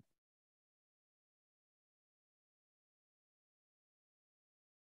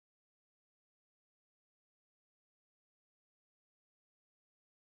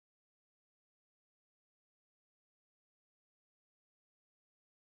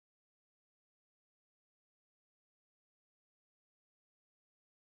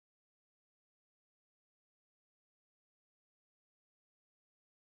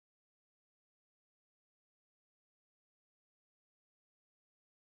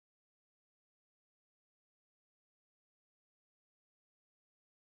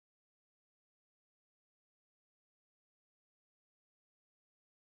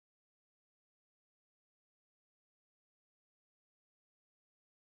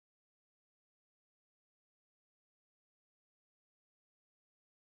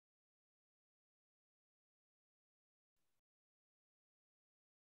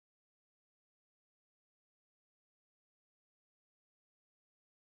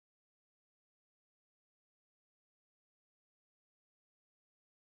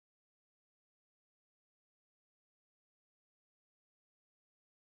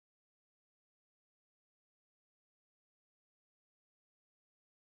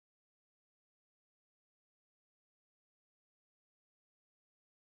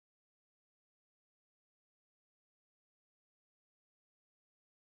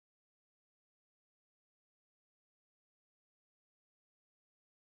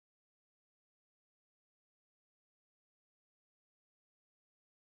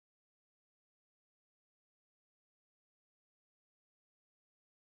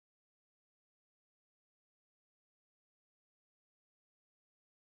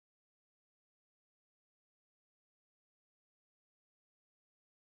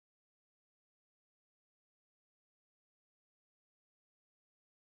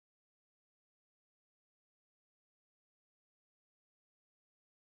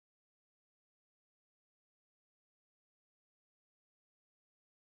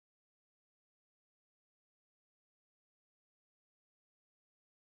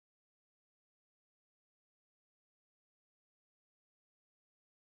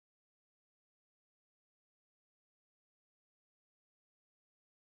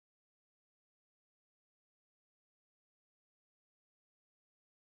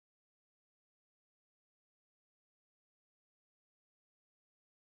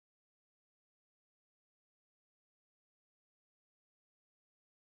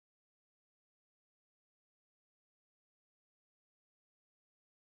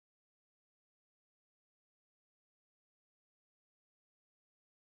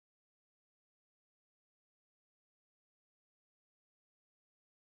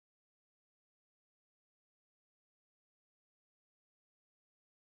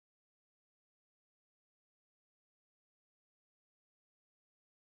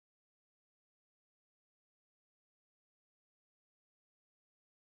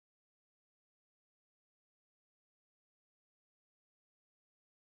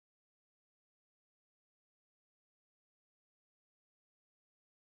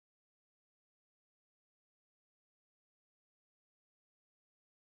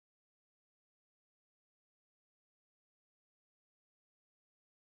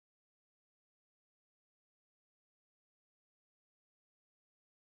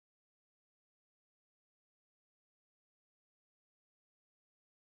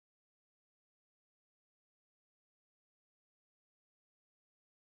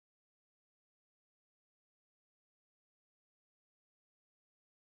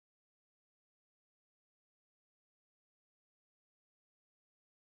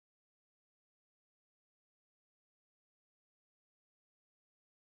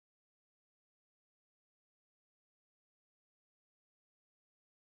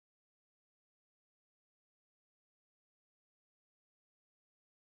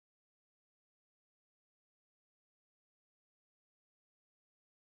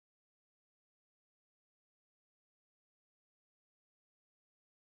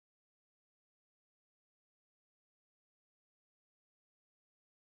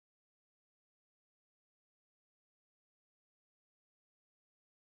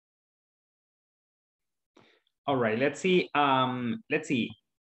 All right, let's see.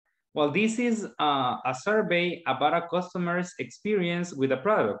 Well, this is a survey about a customer's experience with the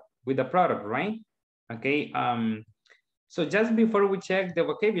product, right? Okay. So just before we check the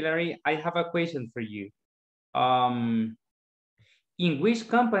vocabulary, I have a question for you. In which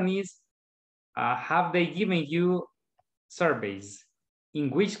companies have they given you surveys? In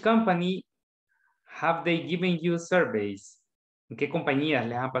which company have they given you surveys? ¿En qué compañías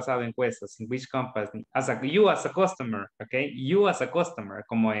les han pasado encuestas? In which company? You as a customer, okay? You as a customer,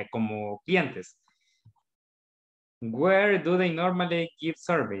 como clientes. Where do they normally give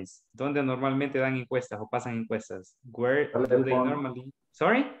surveys? ¿Dónde normalmente dan encuestas o pasan encuestas? Where do they normally?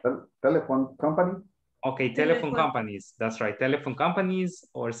 Sorry? Telephone company. Okay, telephone companies. That's right. Telephone companies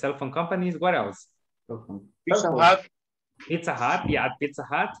or cell phone companies. What else? Pizza Hut. Pizza Hut. Yeah, at Pizza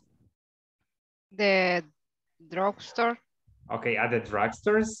Hut. The drugstore. Okay, at the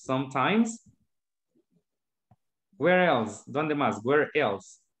drugstores sometimes. Where else? ¿Dónde más? Where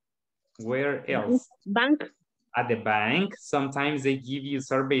else? Where else? Bank. At the bank. Sometimes they give you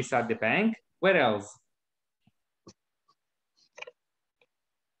surveys at the bank. Where else?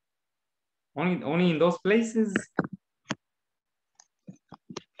 Only in those places?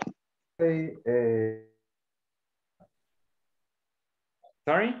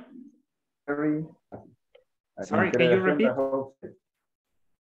 Sorry? Sorry, can you repeat?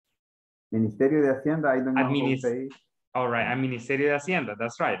 Ministerio de Hacienda, I don't know how to say. All right, a Ministerio de Hacienda,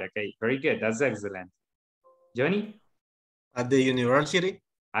 that's right. Okay, very good, that's excellent. Johnny? At the university?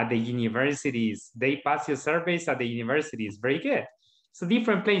 At the universities. They pass your surveys at the universities, very good. So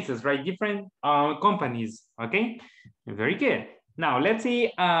different places, right? Different companies, okay? Very good. Now, let's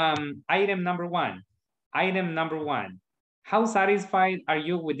see item number one. Item number one. How satisfied are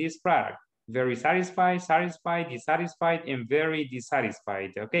you with this product? Very satisfied, satisfied, dissatisfied, and very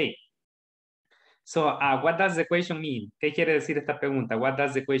dissatisfied, okay? So what does the question mean? ¿Qué quiere decir esta pregunta? What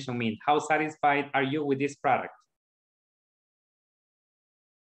does the question mean? How satisfied are you with this product?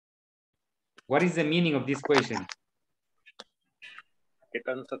 What is the meaning of this question? ¿Qué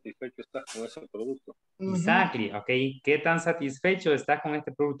tan satisfecho estás con ese producto? Exactly, okay. ¿Qué tan satisfecho estás con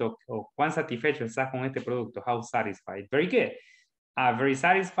este producto? O cuán satisfecho estás con este producto? How satisfied? Very good. Very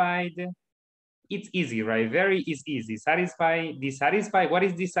satisfied. It's easy, right? Very is easy. Satisfied, dissatisfied. What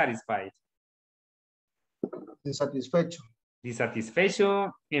is dissatisfied? Insatisfecho. Dissatisfecho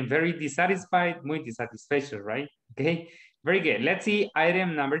and very dissatisfied. Muy dissatisfecho, right? Okay, very good. Let's see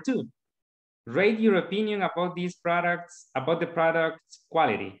item number two. Rate your opinion about these products, about the product's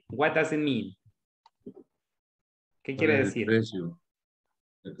quality. What does it mean? ¿Qué quiere decir? Precio.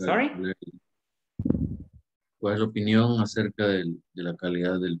 Sorry? ¿Cuál es la opinión acerca de la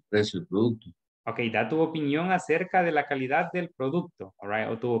calidad del precio del producto? Ok, da tu opinión acerca de la calidad del producto, all right?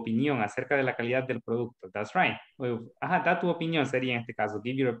 O tu opinión acerca de la calidad del producto. That's right. Ajá, da tu opinión sería en este caso.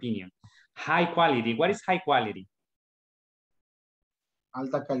 Give your opinion. High quality. What is high quality?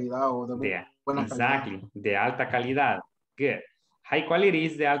 Alta calidad o de buena exactly, calidad. De alta calidad. Good. High quality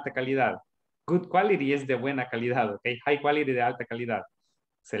is de alta calidad. Good quality es de buena calidad, ok? High quality de alta calidad.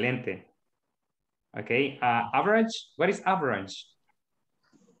 Excelente. Ok, average. What is average?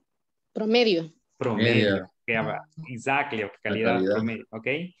 Promedio. Promedio. Okay, exactly, okay, calidad, promedio.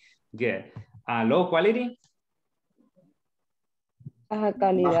 Ok, good. Low quality. Baja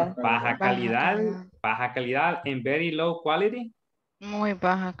calidad. Baja calidad. Baja calidad. And very low quality. Muy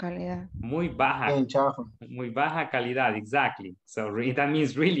baja calidad. Muy baja. Muy baja calidad, exactly. So that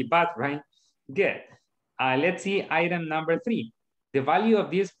means really bad, right? Good. Let's see item number 3. The value of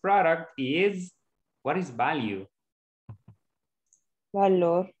this product is, what is value?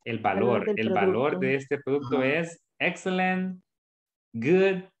 Valor. El valor. El valor de este producto es excellent,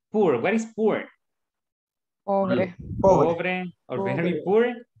 good, poor. What is poor? Pobre. Pobre. Or very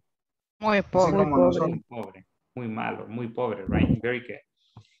poor? Muy pobre. Muy pobre. Muy malo, muy pobre, right? Very good.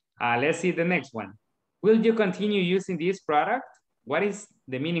 Let's see the next one. Will you continue using this product? What is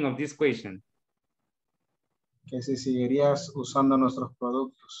the meaning of this question? Que si seguirías usando nuestros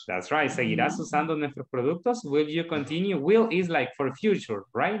productos. That's right. ¿Seguirás usando nuestros productos? Will you continue? Will is like for future,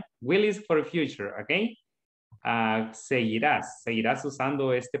 right? Will is for future, okay? ¿Seguirás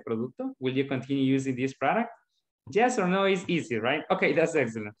usando este producto? Will you continue using this product? Yes or no is easy, right? Okay, that's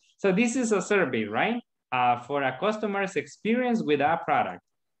excellent. So this is a survey, right? For a customer's experience with a product.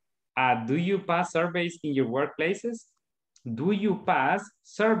 Do you pass surveys in your workplaces? Do you pass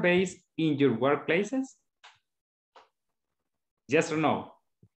surveys in your workplaces? Yes or no?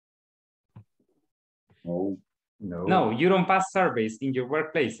 No. No, you don't pass surveys in your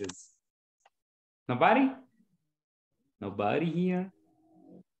workplaces. Nobody? Nobody here?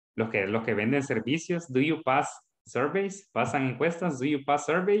 Los que venden servicios, do you pass surveys? ¿Pasan encuestas? Do you pass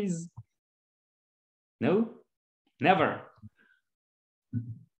surveys? No? Never.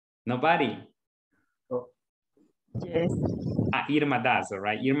 Nobody. Yes. Irma does, all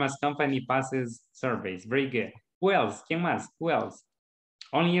right? Irma's company passes surveys. Very good. Who else? ¿Quién más? Who else?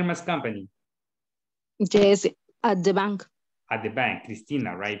 Only Irma's company. Yes, at the bank. At the bank,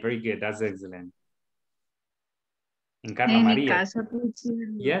 Cristina, right? Very good. That's excellent. En Carla En mi María. caso, pues,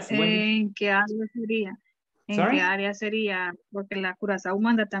 Yes, Wendy. ¿en qué área sería? ¿En Sorry? qué área sería? Porque la Curazao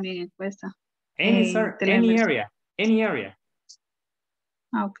manda también encuesta. Any, En any Telemercado. area. Any area.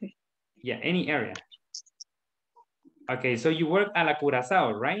 Ah, ok. Yeah, any area. Okay, so you work at la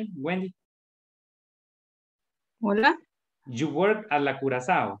Curazao, right, Wendy? Hola. You work at la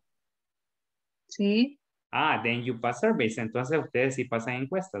Curazao. Sí. Then you pass surveys. Entonces ustedes sí pasan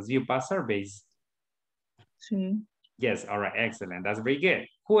encuestas. You pass surveys. Sí. Yes, all right, excellent. That's very good.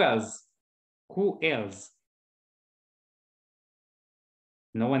 Who else? Who else?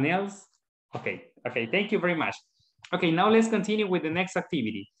 No one else? Okay, thank you very much. Okay, now let's continue with the next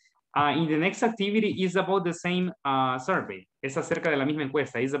activity. In the next activity is about the same survey. Es acerca de la misma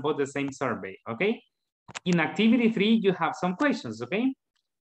encuesta. It's about the same survey, okay? In activity 3, you have some questions, okay?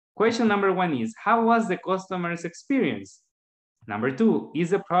 Question number 1 is, how was the customer's experience? Number 2,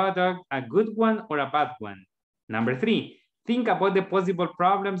 is the product a good one or a bad one? Number 3, think about the possible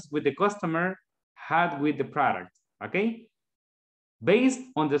problems with the customer had with the product, okay? Based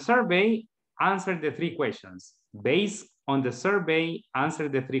on the survey, answer the 3 questions. Based on the survey, answer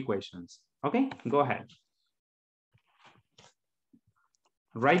the 3 questions. Okay, go ahead.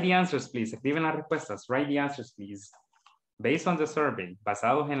 Write the answers, please. Escriben las respuestas. Write the answers, please. Based on the survey,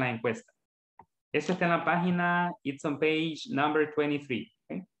 basados en la encuesta. Esto está en la página, it's on page number 23.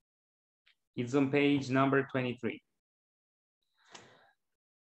 Okay? It's on page number 23.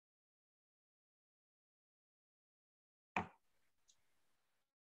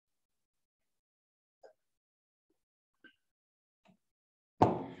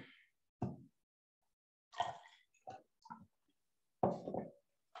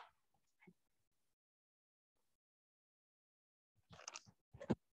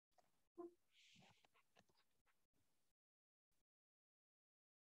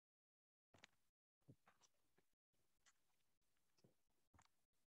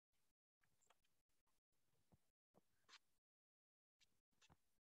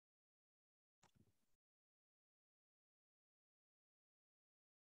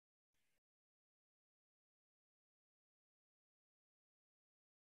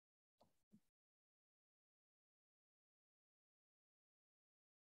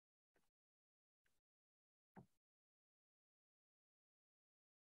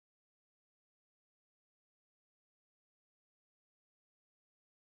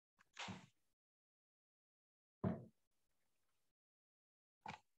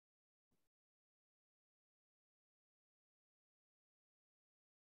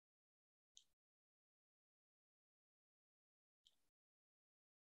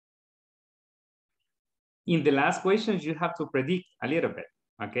 In the last questions, you have to predict a little bit,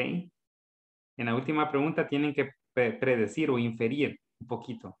 okay? En la última pregunta tienen que predecir o inferir un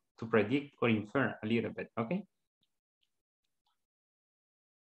poquito. To predict or infer a little bit, okay?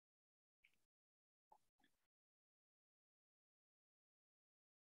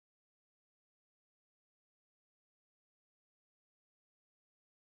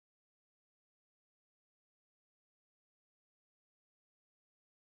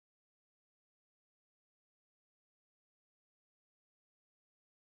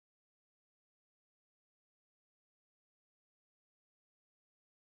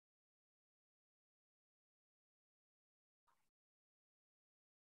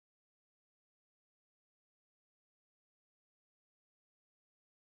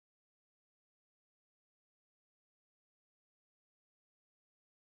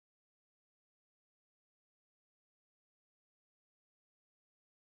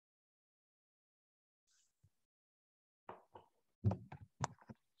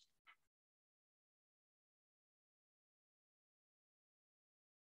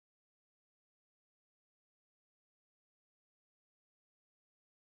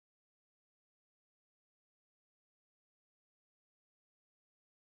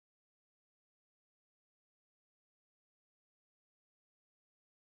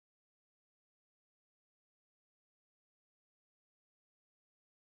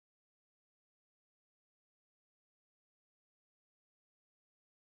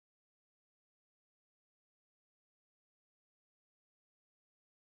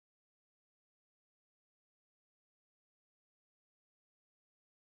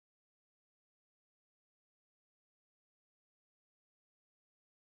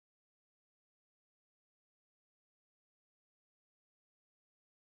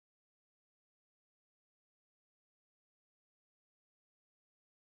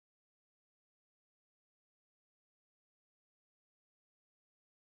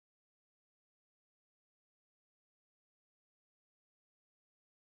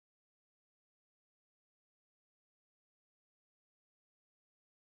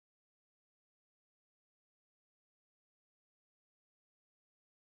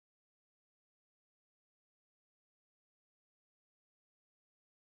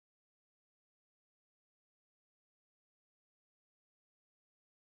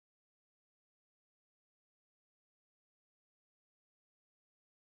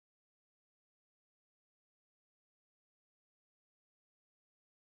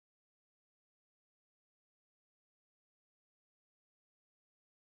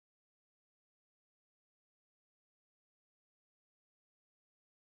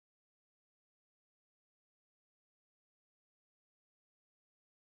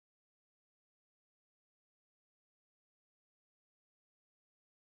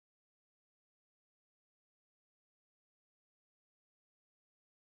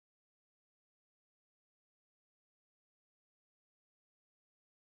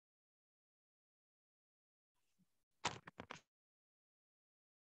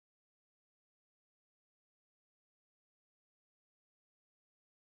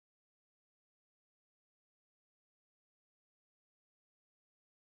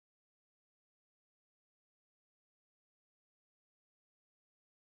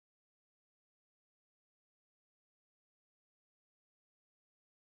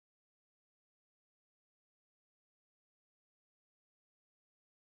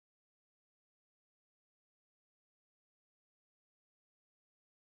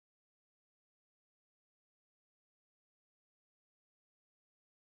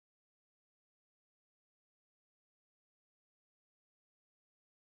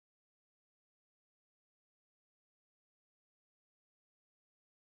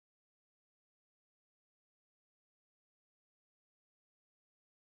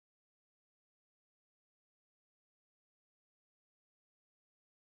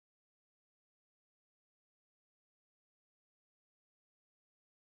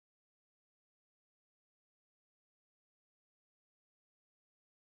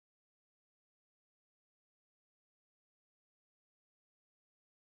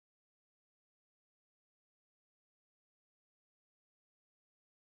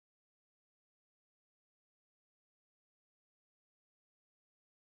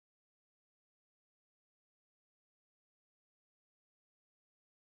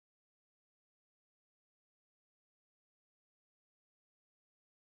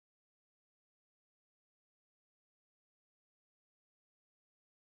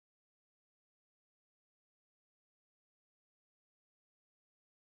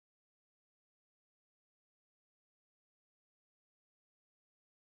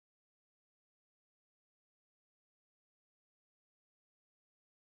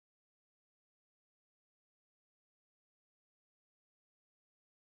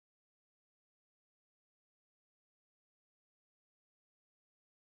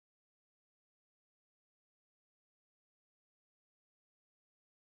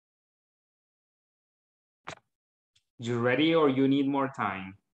 You ready or you need more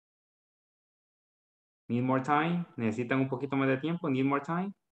time? Need more time? ¿Necesitan un poquito más de tiempo? Need more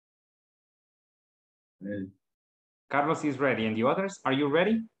time? Carlos is ready. And the others, are you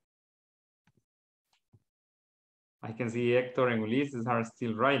ready? I can see Hector and Ulises are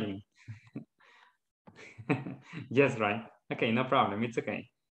still writing. Yes, right. Okay, no problem. It's okay.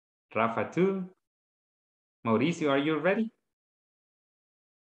 Rafa too. Mauricio, are you ready?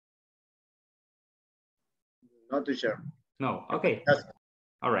 No, teacher. No, okay. Yes.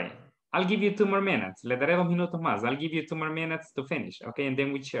 All right. I'll give you 2 more minutes. Le daré 2 minutos más. I'll give you 2 more minutes to finish. Okay, and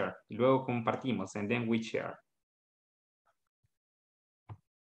then we share. Y luego compartimos, and then we share.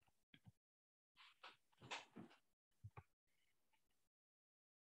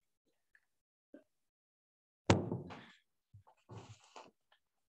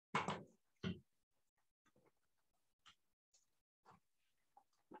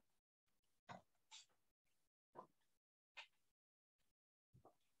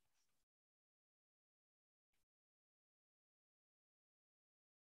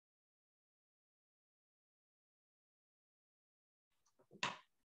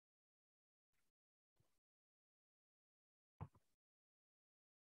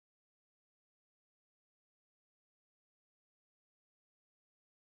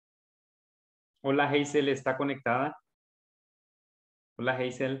 Hola, Hazel, ¿está conectada? Hola,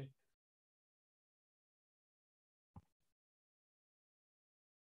 Hazel.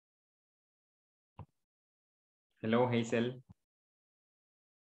 Hello, Hazel.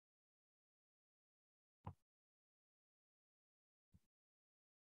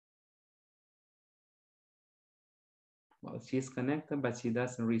 Well, she's connected, but she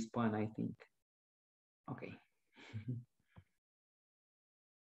doesn't respond, I think. Okay.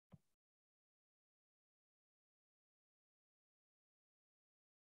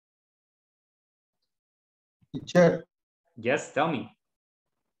 Teacher, Yes, tell me.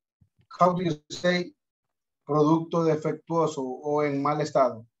 how do you say producto defectuoso o en mal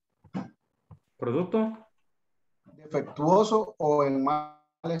estado? ¿Producto? Defectuoso o en mal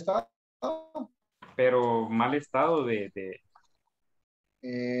estado. Pero mal estado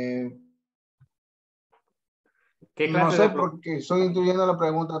 ¿Qué no clase sé, de porque estoy incluyendo la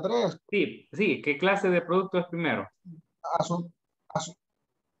pregunta 3. Sí, sí, ¿qué clase de producto es primero?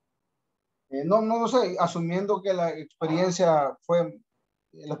 No lo sé, asumiendo que la experiencia fue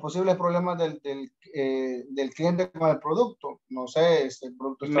los posibles problemas del cliente con el producto. No sé, el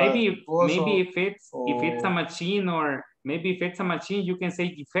producto está defectuoso. Maybe if it's a machine, or maybe if it's a machine, you can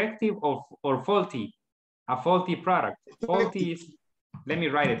say defective or faulty. A faulty product. Faulty is, let me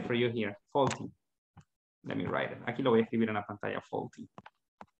write it for you here. Faulty. Let me write it. Aquí lo voy a escribir en la pantalla. Faulty.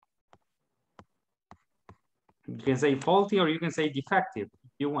 You can say faulty or you can say defective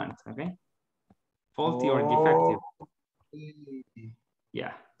if you want, okay? Faulty or defective.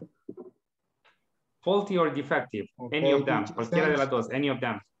 Yeah. Faulty or defective. Okay, any of them. Cualquiera de las dos. Any of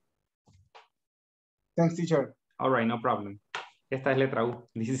them. Thanks, teacher. All right, no problem. Esta es letra U.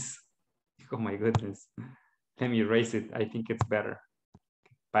 This is, oh my goodness. Let me erase it. I think it's better.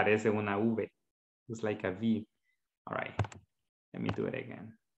 Parece una V. It's like a V. All right. Let me do it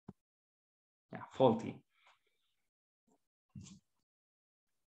again. Yeah, faulty.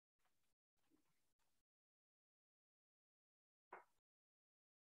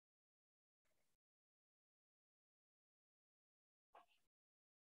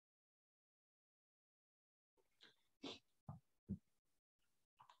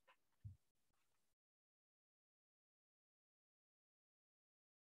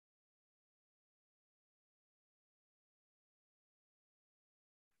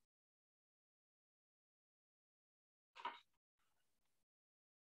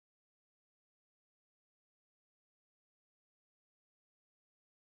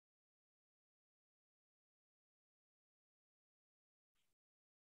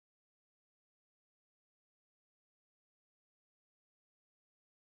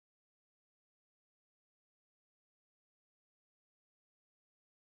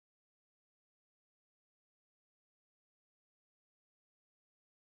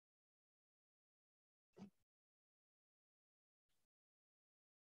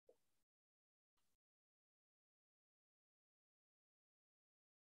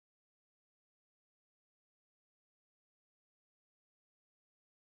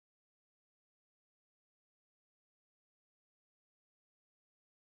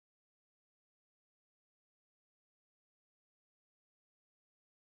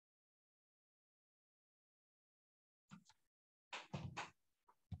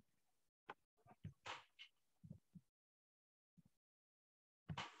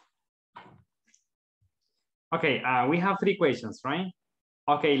 Okay, we have 3 questions, right?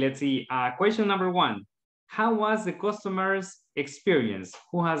 Okay, let's see. Question number 1. How was the customer's experience?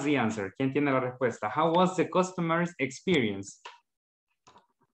 Who has the answer? ¿Quién tiene la respuesta? How was the customer's experience?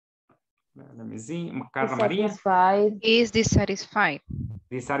 Let me see. Carla Maria. Dissatisfied. Is dissatisfied.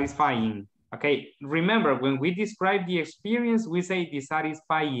 Dissatisfying. Okay, remember when we describe the experience, we say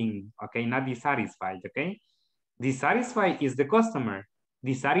dissatisfying. Okay, not dissatisfied. Okay, dissatisfied is the customer.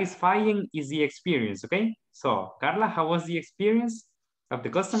 Dissatisfying is the experience. Okay, so Carla, how was the experience of the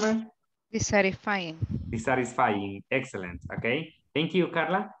customer? Dissatisfying. Dissatisfying. Excellent. Okay, thank you,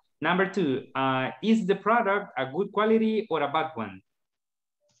 Carla. Number 2, is the product a good quality or a bad one?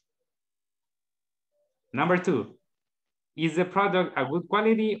 Number 2, is the product a good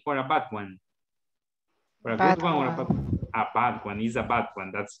quality or a bad one? Or a good one or a bad one? A bad one is a bad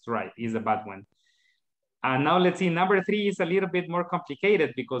one. That's right, is a bad one. And now let's see, number 3 is a little bit more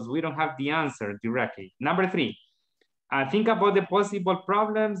complicated because we don't have the answer directly. Number 3, think about the possible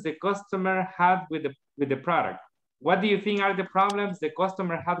problems the customer had with the product. What do you think are the problems the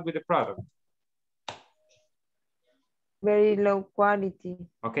customer had with the product? Very low quality.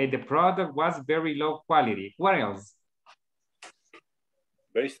 Okay, the product was very low quality. What else?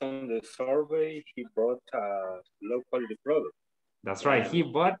 Based on the survey, he bought a low quality product. That's right, he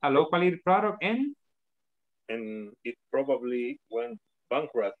bought a low quality product and it probably went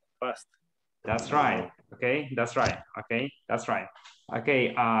bankrupt fast. That's right. Okay, that's right. Okay, that's right.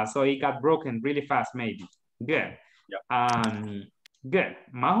 Okay, so it got broken really fast, maybe. Good. Yeah. Good.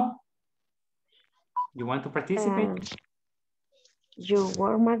 Majo, you want to participate? Your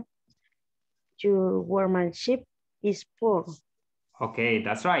workmanship is poor. Okay,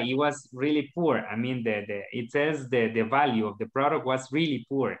 that's right. It was really poor. I mean, it says the value of the product was really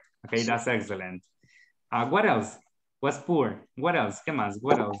poor. Okay, that's excellent. What else? Was poor. What else? ¿Qué más?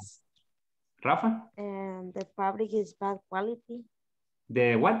 What else? Rafa? The fabric is bad quality.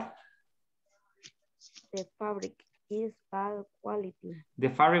 The what? The fabric is bad quality. The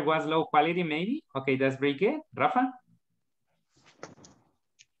fabric was low quality, maybe? Okay, that's very good. Rafa?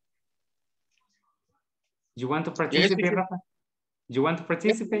 You want to participate, yes, Rafa? You want to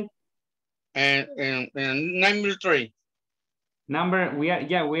participate? And number 3. We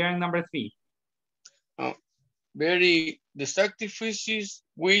are in number 3. Very destructive feces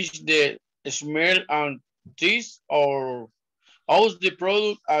which the smell and taste or owes the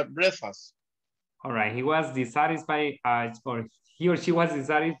product at breakfast. All right, he was dissatisfied or he or she was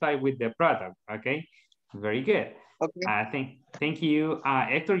dissatisfied with the product. Okay, very good. Okay. Thank you.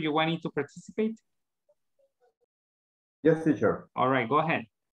 Hector, you wanting to participate? Yes, teacher. All right, go ahead.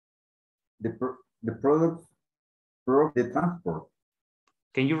 The product broke the transport.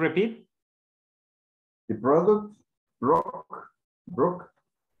 Can you repeat? The product broke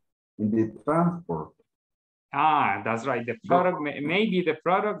in the transport. That's right. The product, maybe the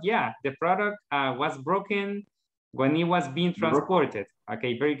product, yeah, the product was broken when it was being transported.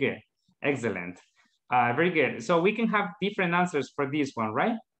 Okay, very good. Excellent. Very good. So we can have different answers for this one,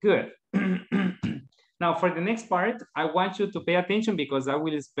 right? Good. Now for the next part, I want you to pay attention because I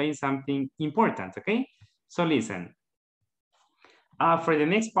will explain something important, okay? So listen. For the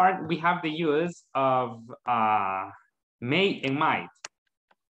next part, we have the use of may and might.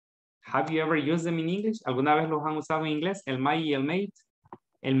 Have you ever used them in English? ¿Alguna vez los han usado en inglés? El may y el might.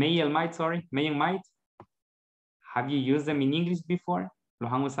 El may y el might, sorry. May and might. Have you used them in English before?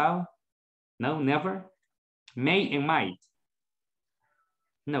 ¿Los han usado? No, never. May and might.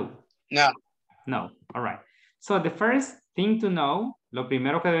 No. No. No. All right. So the first thing to know, lo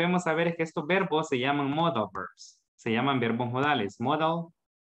primero que debemos saber es que estos verbos se llaman modal verbs. Se llaman verbos modales. Modal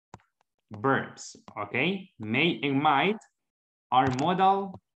verbs. Okay. May and might are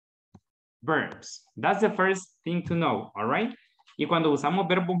modal verbs. That's the first thing to know, all right? Y cuando usamos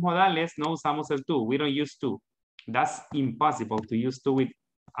verbos modales, no usamos el to. We don't use to. That's impossible to use to with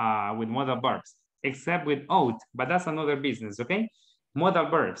modal verbs, except with ought, but that's another business, okay?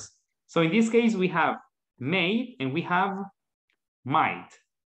 Modal verbs. So in this case, we have may and we have might.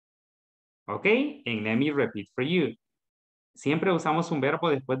 Okay? And let me repeat for you. Siempre usamos un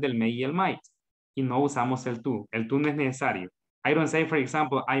verbo después del may y el might. Y no usamos el to. El to no es necesario. I don't say, for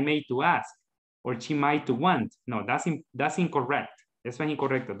example, I may to ask or she might to want. No, that's incorrect. Eso es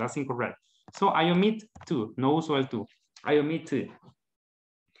incorrecto. That's incorrect. So I omit to. No uso el to. I omit to.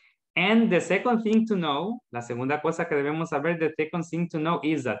 And the second thing to know, la segunda cosa que debemos saber, the second thing to know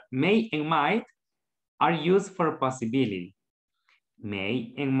is that may and might are used for possibility.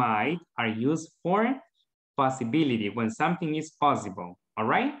 May and might are used for possibility when something is possible. All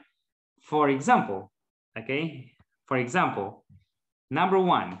right? For example, okay? For example, number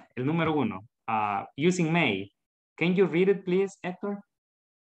 1, el número 1. using may. Can you read it, please, Hector?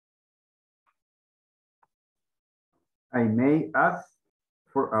 I may ask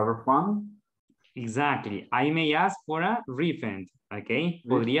for a refund. Exactly. I may ask for a refund. Okay.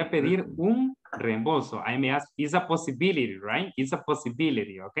 Podría pedir un reembolso. I may ask. It's a possibility, right? It's a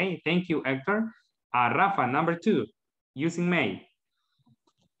possibility. Okay. Thank you, Hector. Rafa, number 2, using may.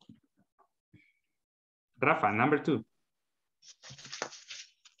 Rafa, number 2.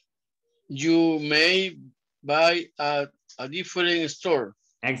 You may buy at a different store.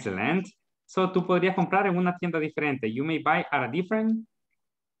 Excellent. So, tú podrías comprar en una tienda diferente. You may buy at a different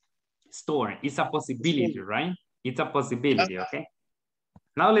store. It's a possibility, right? It's a possibility, okay?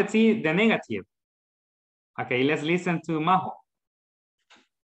 Now let's see the negative. Okay, let's listen to Majo.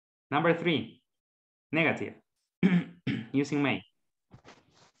 Number 3, negative, using may.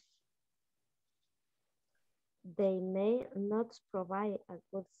 They may not provide a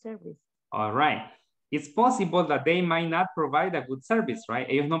good service. All right. It's possible that they might not provide a good service, right?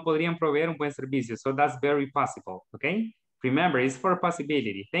 Ellos no podrían proveer un buen servicio. So that's very possible, okay? Remember, it's for a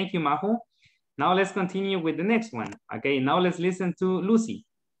possibility. Thank you, Majo. Now let's continue with the next one. Okay, now let's listen to Lucy.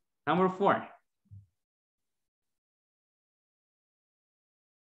 Number 4.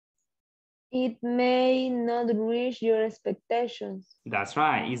 It may not reach your expectations. That's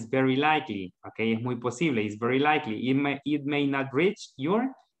right, it's very likely. Okay, es muy posible, it's very likely. It may not reach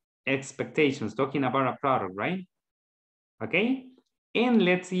your expectations, talking about a product, right? Okay, and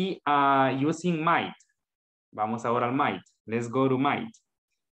let's see, using might. Vamos ahora al might. Let's go to might.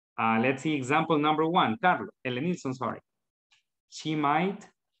 Let's see example number 1. Carlos, Elenilson, sorry. She might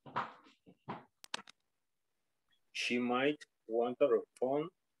want a refund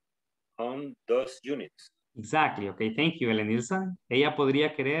on those units. Exactly, okay, thank you, Elenilson. Ella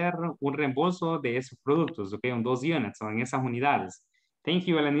podría querer un reembolso de esos productos, okay, on those units, o en esas unidades. Thank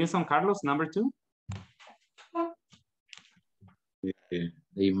you, Elenilson. Carlos, number 2.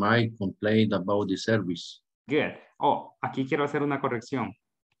 They might complain about the service. Good. Oh, aquí quiero hacer una corrección.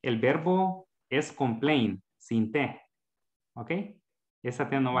 El verbo es complain, sin T. ¿Ok? Esa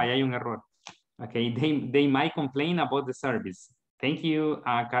T no vaya, hay un error. Ok, they might complain about the service. Thank you,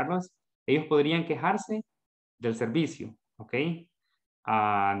 Carlos. Ellos podrían quejarse del servicio. ¿Ok?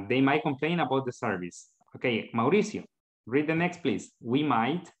 They might complain about the service. Ok, Mauricio, read the next, please. We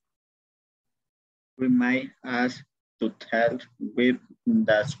might ask to help with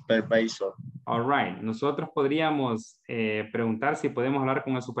the supervisor. All right. Nosotros podríamos preguntar si podemos hablar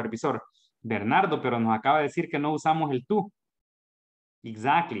con el supervisor. Bernardo, pero nos acaba de decir que no usamos el tú.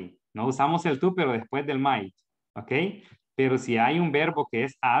 Exactly. No usamos el tú, pero después del might. ¿Ok? Pero si hay un verbo que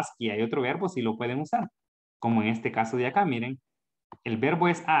es ask y hay otro verbo, sí lo pueden usar. Como en este caso de acá, miren. El verbo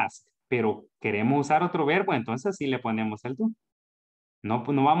es ask, pero queremos usar otro verbo, entonces sí le ponemos el tú. No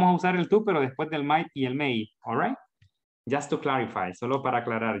vamos a usar el tú, pero después del might y el may. All right? Just to clarify, solo para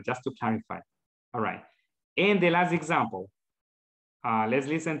aclarar, just to clarify. All right. And the last example. Let's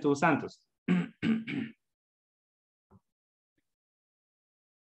listen to Santos.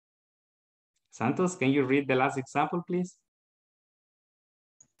 Santos, can you read the last example, please?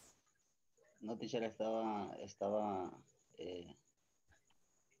 No, teacher, no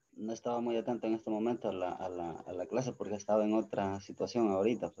estaba muy atento en este momento a la clase porque estaba en otra situación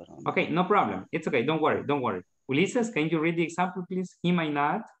ahorita. Pero... Okay, no problem. It's okay. Don't worry. Don't worry. Ulises, can you read the example, please? He might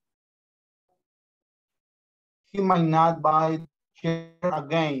not. He might not buy chair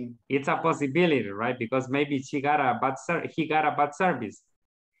again. It's a possibility, right? Because maybe he got a bad service.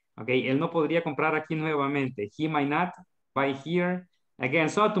 Okay, él no podría comprar aquí nuevamente. He might not buy here again.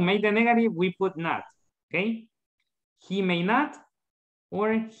 So to make the negative, we put not. Okay, he may not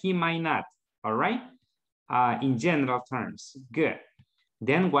or he might not. All right, in general terms. Good.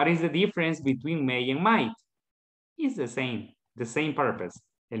 Then what is the difference between may and might? It's the same purpose.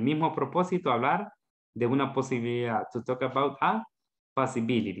 El mismo propósito, hablar de una posibilidad, to talk about a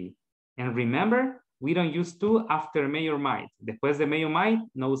possibility. And remember, we don't use to after may or might. Después de may or might,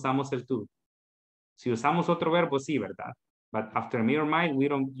 no usamos el to. Si usamos otro verbo, sí, ¿verdad? But after may or might, we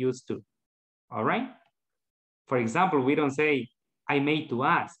don't use to. All right? For example, we don't say, I may to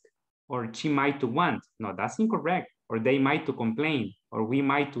ask, or she might to want. No, that's incorrect. Or they might to complain, or we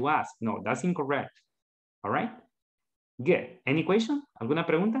might to ask. No, that's incorrect. All right? Good. Any question? ¿Alguna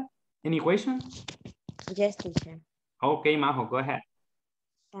pregunta? Any question? Yes, teacher. Okay, Majo, go ahead.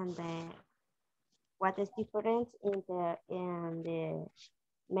 And what is difference in the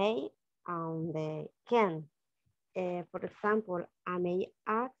may and the can? For example, I may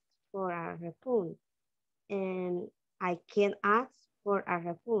ask for a refund, and I can ask for a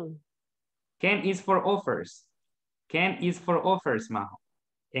refund. Can is for offers. Can is for offers, Majo.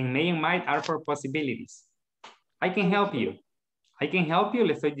 And may and might are for possibilities. I can help you. I can help you,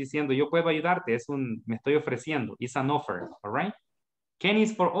 le estoy diciendo, yo puedo ayudarte, me estoy ofreciendo. It's an offer, all right? Can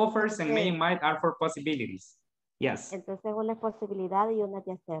is for offers and may and might are for possibilities. Yes. Entonces una es posibilidad y una es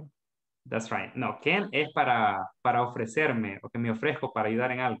de hacer. That's right. No, can es para ofrecerme o que me ofrezco para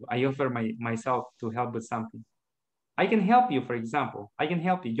ayudar en algo. I offer myself to help with something. I can help you, for example. I can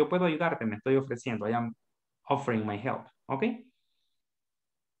help you. Yo puedo ayudarte, me estoy ofreciendo. I am offering my help. Okay?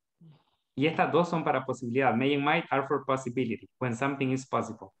 Y estas dos son para posibilidad. May and might are for possibility. When something is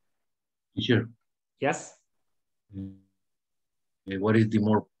possible. Sure. Yes? What is the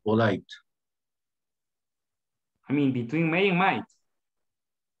more polite? I mean, between may and might.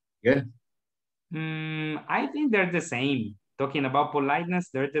 Yeah. I think they're the same. Talking about politeness,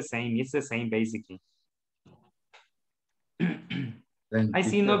 they're the same. It's the same, basically. I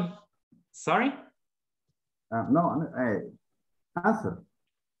see no... Sorry? No, answer.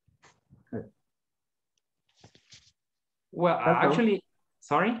 Well, actually,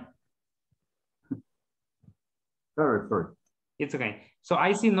 sorry? Sorry. It's okay. So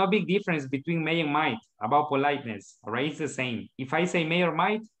I see no big difference between may and might about politeness, all right? It's the same. If I say may or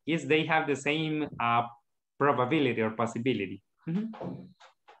might, they have the same probability or possibility.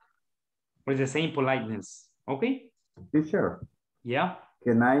 Or the same politeness, okay? Teacher. Yeah?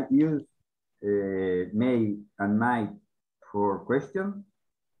 Can I use may and might for question?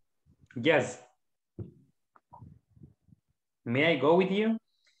 Yes. May I go with you?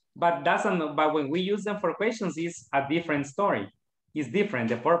 But when we use them for questions, it's a different story. It's different.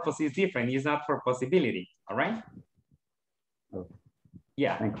 The purpose is different. It's not for possibility. All right? Okay.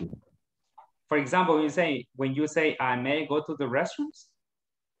 Yeah. Thank you. For example, when you say, I may go to the restrooms.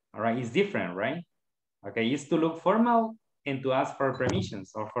 All right, it's different, right? Okay, it's to look formal and to ask for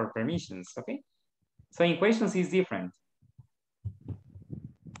permissions or for permissions. Okay. So in questions, it's different.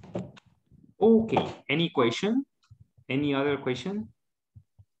 Okay. Any question? Any other question?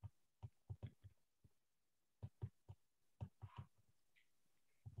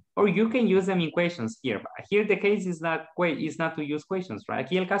 Or you can use them in questions here. Here the case is not to use questions, right?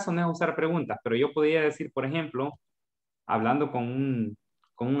 Aquí el caso no es usar preguntas, pero yo podría decir, por ejemplo, hablando con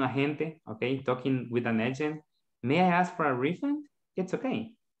un agente, okay, talking with an agent, may I ask for a refund? It's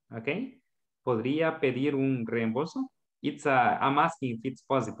okay, okay. Podría pedir un reembolso? I'm asking if it's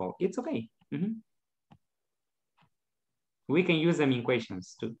possible. It's okay. We can use them in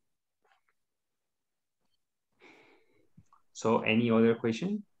questions too. So any other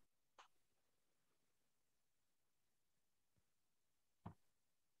question?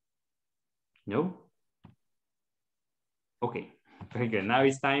 No? Okay, very good. Now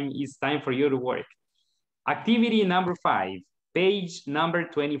it's time for you to work. Activity number 5, page number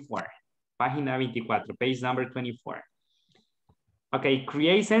 24. Página 24, page number 24. Okay,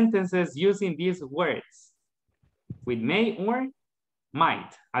 create sentences using these words with may or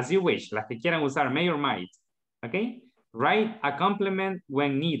might, as you wish, las que quieran usar, may or might. Okay, write a complement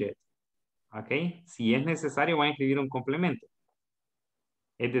when needed. Okay, si es necesario, van a escribir un complemento.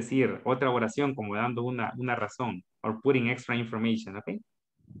 Es decir, otra oración como dando una razón, or putting extra information, okay?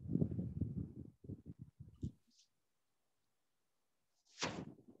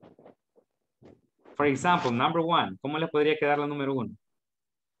 For example, number 1, ¿cómo les podría quedar la número 1?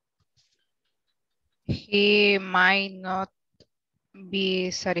 He might not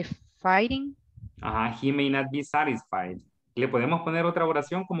be satisfying. Ajá, he may not be satisfied. ¿Le podemos poner otra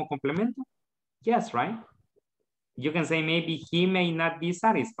oración como complemento? Yes, right? You can say maybe he may not be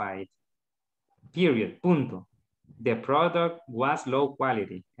satisfied. Period. Punto. The product was low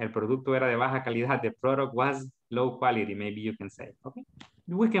quality. El producto era de baja calidad. The product was low quality. Maybe you can say. Okay.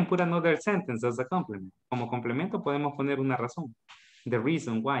 We can put another sentence as a complement. Como complemento podemos poner una razón. The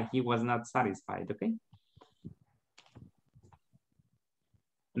reason why he was not satisfied. Okay.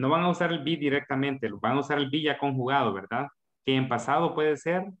 No van a usar el be directamente. Van a usar el be ya conjugado, ¿verdad? Que en pasado puede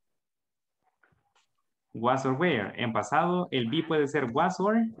ser was or were. En pasado, el be puede ser was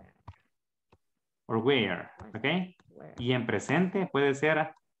or were, ¿ok? Y en presente puede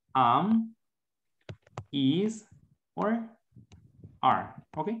ser is, or are,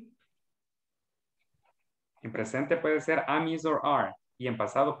 ¿ok? En presente puede ser am, is, or are. Y en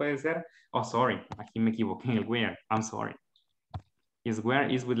pasado puede ser, oh, sorry, aquí me equivoqué en el where, I'm sorry. Is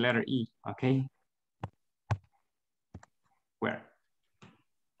where is with letter E, ¿ok? Where.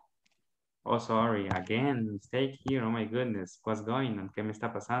 Oh, sorry, again, mistake here. Oh my goodness, what's going on? ¿Qué me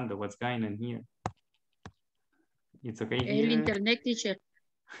está pasando? What's going on here? It's okay here. El internet, teacher.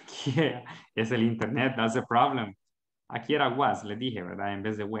 Yeah, es el internet, that's the problem. Aquí era was, le dije, ¿verdad? En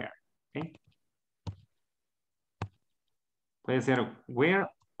vez de where. Okay. Puede ser where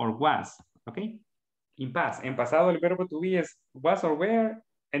or was, okay? In past, en pasado el verbo to be es was or were,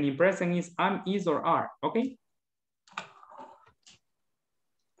 and in present is am, is, or are, okay?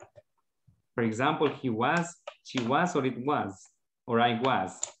 For example, he was, she was, or it was, or I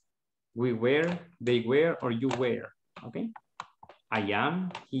was. We were, they were, or you were, okay? I am,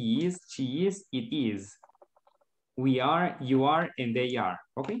 he is, she is, it is. We are, you are, and they are,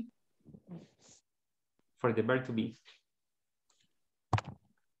 okay? For the verb to be.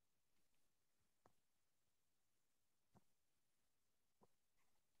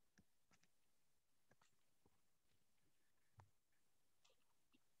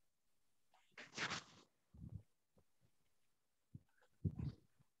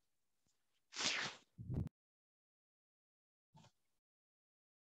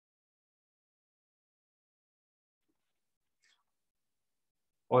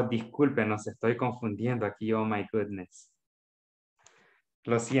 Oh, disculpe, nos estoy confundiendo aquí, oh my goodness.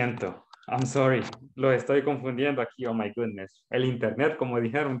 Lo siento, I'm sorry, lo estoy confundiendo aquí, oh my goodness. El internet, como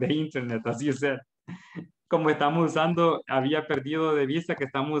dijeron, de internet, as you said. Como estamos usando, había perdido de vista que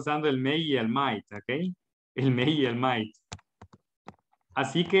estamos usando el may y el might, ¿ok? El may y el might.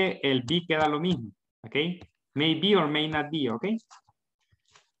 Así que el be queda lo mismo, ¿ok? May be or may not be, ¿ok?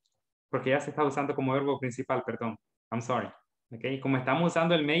 Porque ya se está usando como verbo principal, perdón. I'm sorry. ¿Ok? Como estamos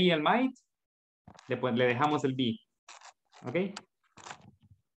usando el may y el might, le dejamos el be. ¿Ok?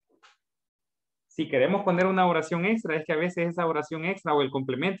 Si queremos poner una oración extra, es que a veces esa oración extra o el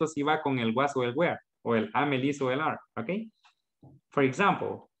complemento sí va con el was o el were, o el am, el is o el are. ¿Ok? For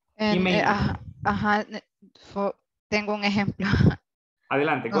example, he may... Tengo un ejemplo.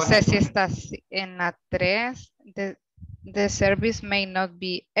 Adelante. No sé si estás en la 3. The service may not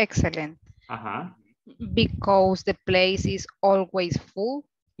be excellent. Ajá. Because the place is always full.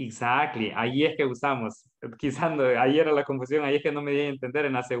 Exactly, ahí es que usamos, quizás ahí era la confusión, ahí es que no me di a entender.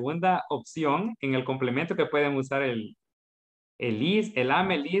 En la segunda opción, en el complemento que pueden usar el is, el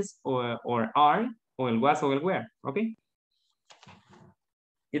am, el is, or are, o el was o el were, ¿ok?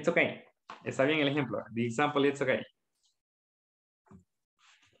 It's okay, está bien el ejemplo, the example, it's okay.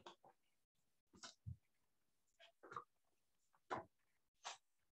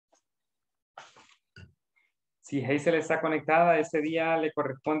 Si Hazel está conectada, ese día le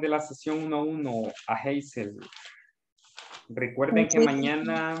corresponde la sesión 1-1 a Hazel. Recuerden que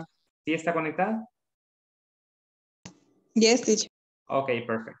mañana, ¿sí está conectada? Yes, teacher. Ok,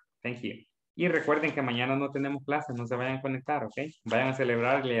 perfect. Thank you. Y recuerden que mañana no tenemos clases, no se vayan a conectar, ¿ok? Vayan a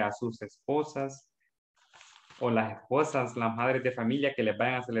celebrarle a sus esposas o las esposas, las madres de familia que les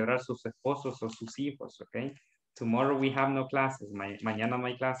vayan a celebrar sus esposos o sus hijos, ¿ok? Tomorrow we have no classes. Mañana no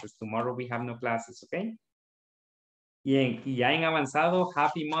hay clases. Tomorrow we have no classes, ¿ok? Y ya en avanzado,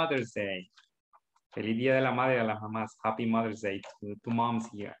 Happy Mother's Day. Feliz Día de la Madre a las mamás. Happy Mother's Day to moms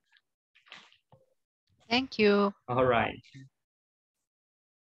here. Thank you. All right.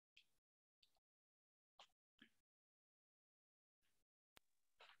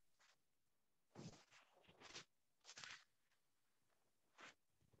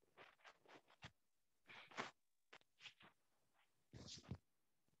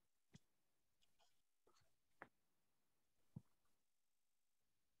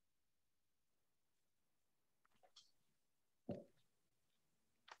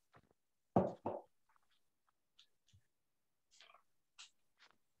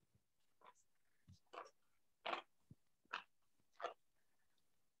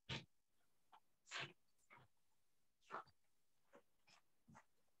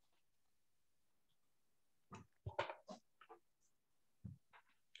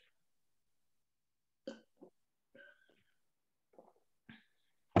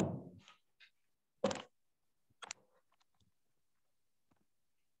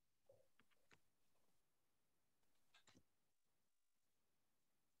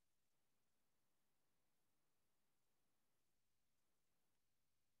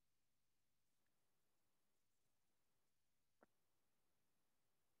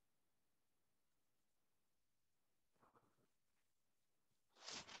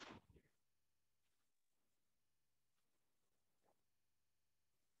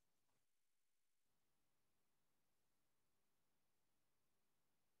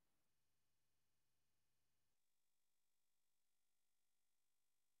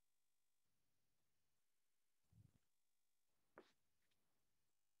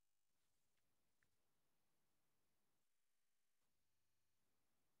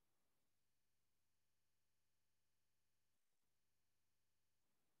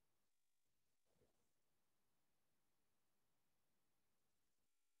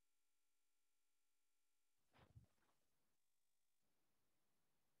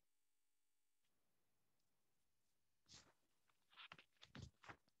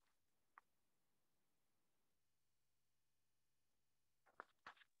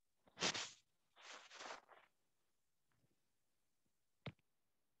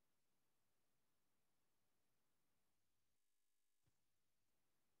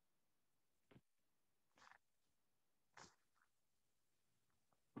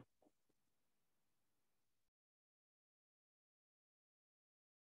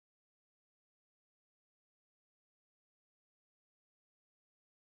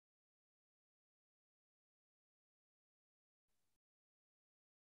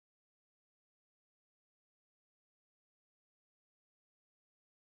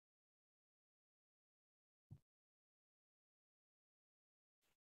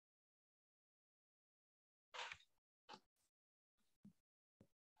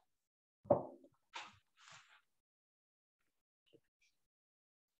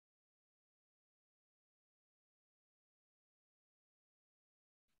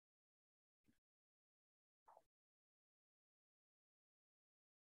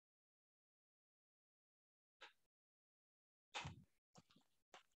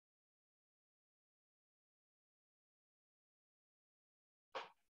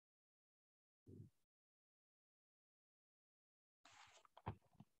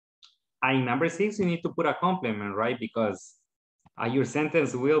 In number 6, you need to put a complement, right? Because your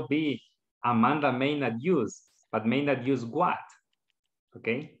sentence will be Amanda may not use, but may not use what?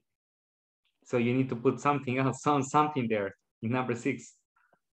 Okay. So you need to put something else, something there in number 6.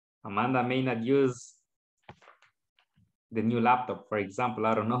 Amanda may not use the new laptop, for example,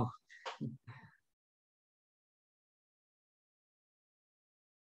 I don't know.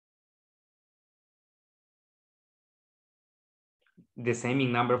 The same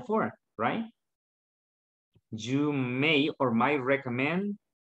in number 4, right? You may or might recommend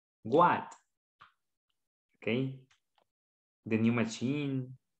what? Okay. The new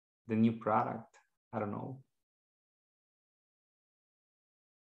machine, the new product, I don't know.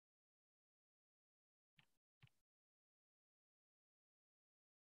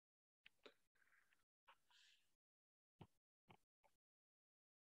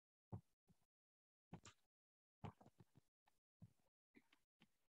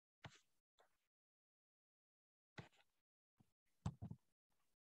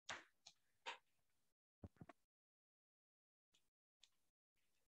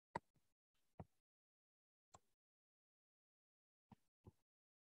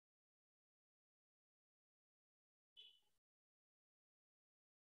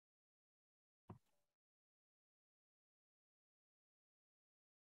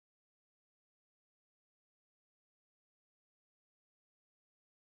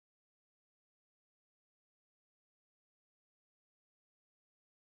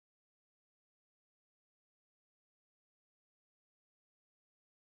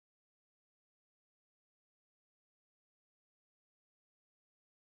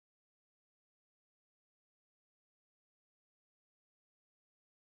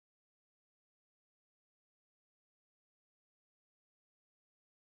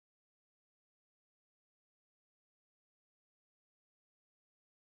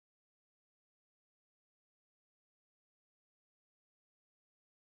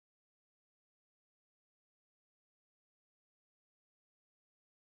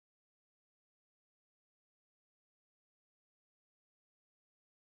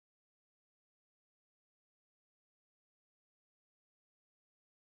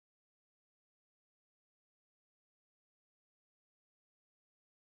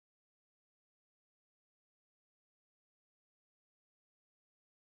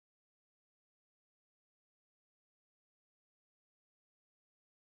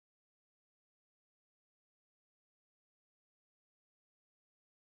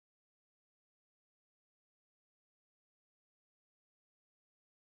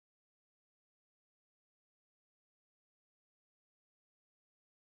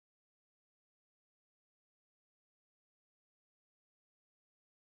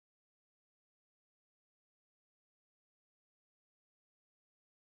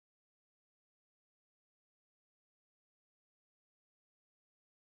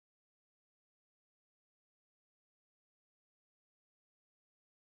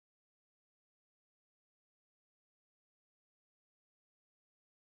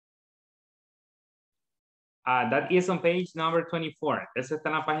 That is on page number 24. Eso está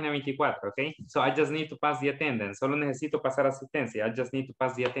en la página 24, okay? So I just need to pass the attendance. Solo necesito pasar asistencia. I just need to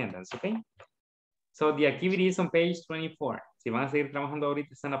pass the attendance, okay? So the activity is on page 24. Si van a seguir trabajando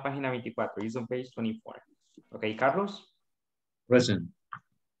ahorita, está en la página 24. It's on page 24. Okay, Carlos? Present.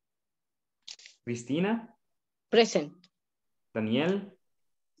 Cristina? Present. Daniel?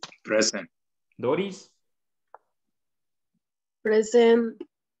 Present. Doris? Present.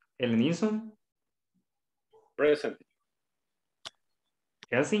 Elenilson? Present.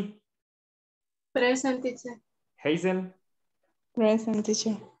 Kelsey? Present, teacher. Hazel? Present,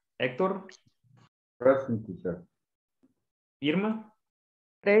 teacher. Héctor? Present, teacher. Irma?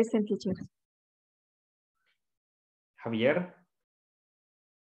 Present, teacher. Javier?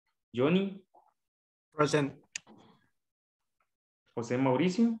 Johnny? Present. José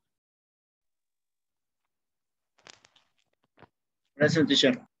Mauricio? Present,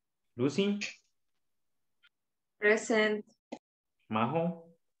 teacher. Lucy? Present. Majo?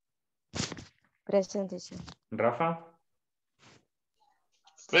 Present, teacher. Rafa?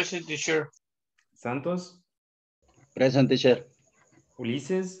 Present, teacher. Santos? Present, teacher.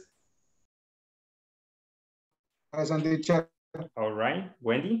 Ulises? Present, teacher. All right.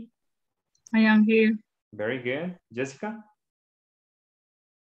 Wendy? I am here. Very good. Jessica?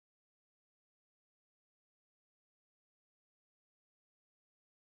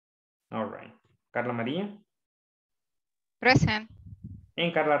 All right. Carla María? Present.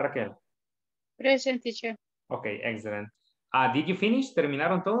 And Carla Raquel? Present, teacher. Okay, excellent. Did you finish?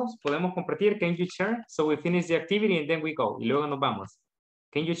 ¿Terminaron todos? ¿Podemos compartir? Can you share? So we finish the activity and then we go. Y luego nos vamos.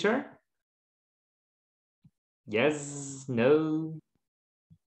 Can you share? Yes, no.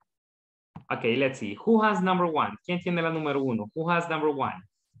 Okay, let's see. Who has number 1? ¿Quién tiene la número 1? Who has number 1?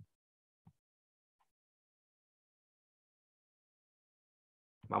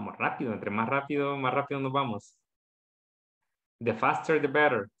 Vamos rápido, entre más rápido nos vamos. The faster, the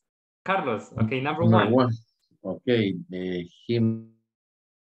better. Carlos, okay, number 1. Okay, he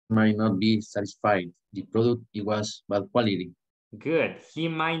might not be satisfied. The product it was bad quality. Good. He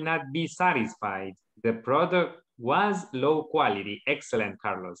might not be satisfied. The product was low quality. Excellent,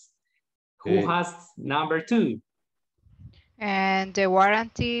 Carlos. Who has number 2? And the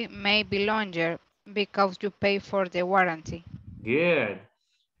warranty may be longer because you pay for the warranty. Good.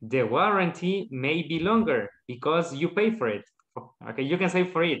 The warranty may be longer because you pay for it. Okay, you can say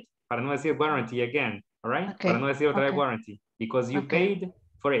for it, para no decir warranty again, all right? Okay. Para no decir otra vez warranty, because you paid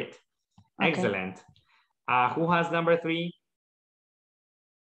for it. Okay. Excellent. Who has number 3?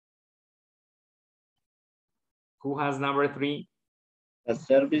 Who has number 3? The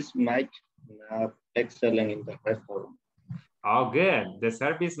service might not be excellent in the restaurant. Oh, good. The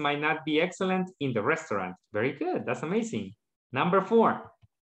service might not be excellent in the restaurant. Very good. That's amazing. Number 4.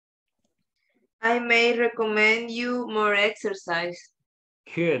 I may recommend you more exercise.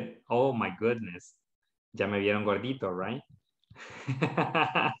 Good. Oh my goodness. Ya me vieron gordito, right?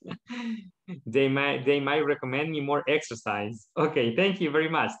 They might recommend me more exercise. Okay, thank you very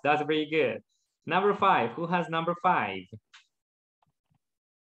much. That's very good. Number 5. Who has number 5?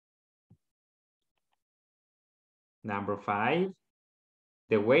 Number 5.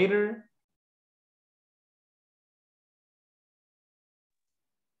 The waiter.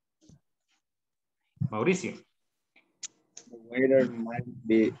 Mauricio. The waiter might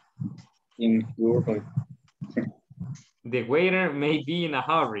be in hurry. The waiter may be in a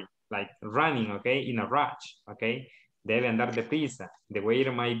hurry, like running, okay, in a rush, okay? Debe andar deprisa. The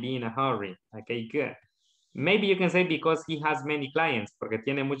waiter might be in a hurry, okay, good. Maybe you can say because he has many clients, porque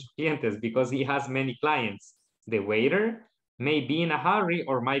tiene muchos clientes, because he has many clients. The waiter may be in a hurry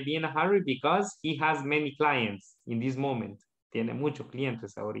or might be in a hurry because he has many clients in this moment. Tiene muchos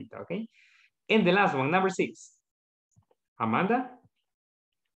clientes ahorita, okay? And the last one, number 6. Amanda?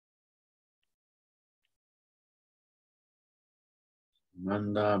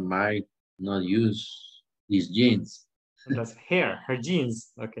 Amanda might not use these jeans. That's her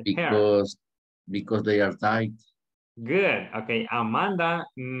jeans. Okay, because they are tight. Good. Okay, Amanda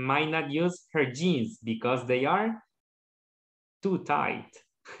might not use her jeans because they are too tight.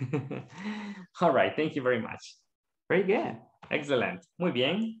 All right, thank you very much. Very good. Excellent. Muy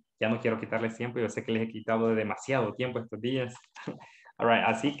bien. Ya no quiero quitarles tiempo. Yo sé que les he quitado demasiado tiempo estos días. All right,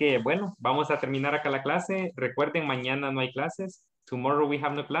 así que bueno, vamos a terminar acá la clase. Recuerden, mañana no hay clases. Tomorrow we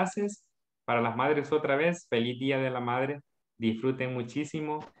have no classes. Para las madres otra vez, feliz Día de la Madre. Disfruten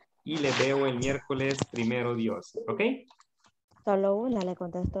muchísimo y les veo el miércoles, primero Dios. ¿Ok? Solo una le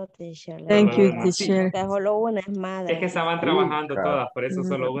contestó teacher. Thank you, Sí. teacher. Que solo una es madre. Es que estaban trabajando todas, por eso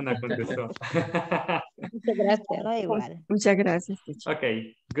solo una contestó. Muchas gracias. No, igual. Muchas gracias, teacher. Ok,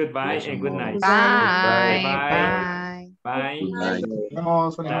 goodbye and good night. Bye. Bye. Bye. Good night.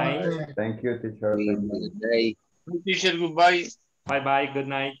 Vamos, Good night. Thank you, teacher. Teacher, goodbye. Bye. Good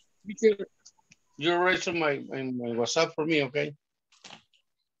night. Teacher, you write on my WhatsApp for me, okay?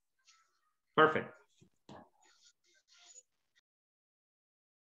 Perfect.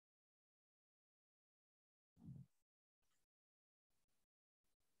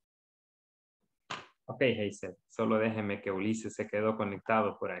 Ok, Hazel, solo déjeme que Ulises se quedó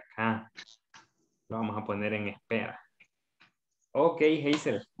conectado por acá. Lo vamos a poner en espera. Ok,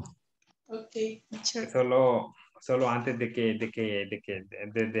 Hazel. Ok, Solo antes de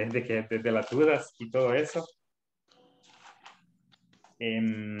las dudas y todo eso.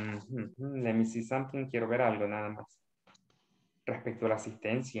 Let me see something. Quiero ver algo nada más. Respecto a la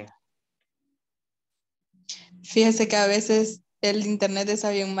asistencia. Fíjese que a veces el internet está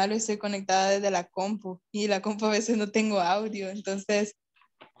bien malo y estoy conectada desde la compu y la compu a veces no tengo audio, entonces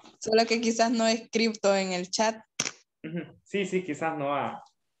solo que quizás no he escrito en el chat. Sí, quizás no ha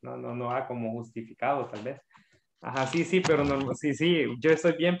como justificado tal vez. Ajá, sí, pero no, sí, yo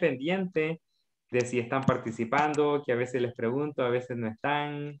estoy bien pendiente de si están participando, que a veces les pregunto, a veces no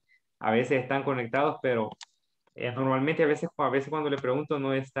están, a veces están conectados, pero normalmente a veces cuando le pregunto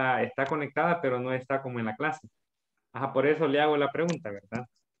no está conectada, pero no está como en la clase. Ajá, por eso le hago la pregunta, ¿verdad?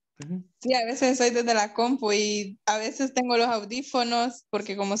 Sí, a veces soy desde la compu y a veces tengo los audífonos,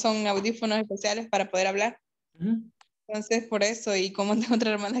 porque como son audífonos especiales para poder hablar. Entonces, por eso, y como tengo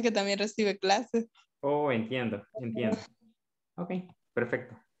otra hermana que también recibe clases. Oh, entiendo. Ok,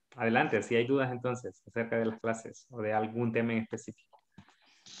 perfecto. Adelante, si hay dudas entonces acerca de las clases o de algún tema en específico.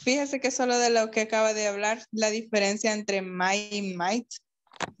 Fíjese que solo de lo que acaba de hablar, la diferencia entre might y might,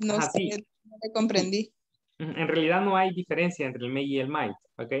 no Ajá, sé, sí. no le comprendí. En realidad no hay diferencia entre el may y el might,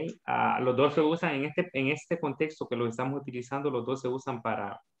 ¿ok? Los dos se usan en este contexto que lo estamos utilizando, los dos se usan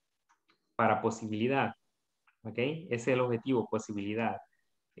para posibilidad, ¿ok? Ese es el objetivo, posibilidad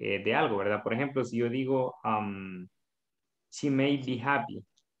de algo, ¿verdad? Por ejemplo, si yo digo, she may be happy,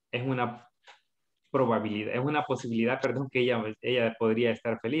 es una probabilidad, es una posibilidad, perdón, que ella podría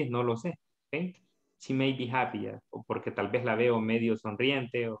estar feliz, no lo sé, ¿ok? She may be happy, o porque tal vez la veo medio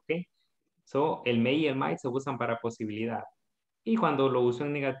sonriente, ¿ok? So, el may y el might se usan para posibilidad. Y cuando lo uso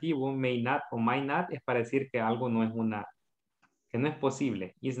en negativo, may not o might not, es para decir que algo no es que no es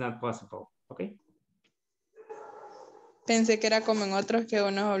posible. It's not possible. ¿Ok? Pensé que era como en otros que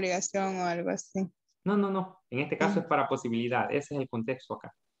una es obligación o algo así. No, no, no. En este caso es para posibilidad. Ese es el contexto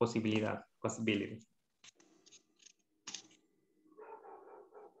acá. Posibilidad. Possibility.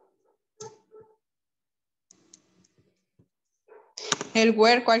 El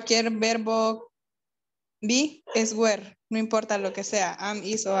where, cualquier verbo be es where, no importa lo que sea, am,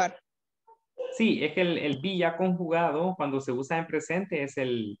 is o are. Sí, es que el be ya conjugado, cuando se usa en presente, es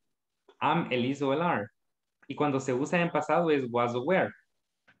el am, el is o el are. Y cuando se usa en pasado es was o were.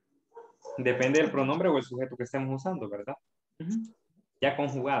 Depende del pronombre o el sujeto que estemos usando, ¿verdad? Ya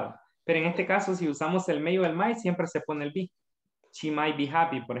conjugado. Pero en este caso, si usamos el may o el might, siempre se pone el be. She might be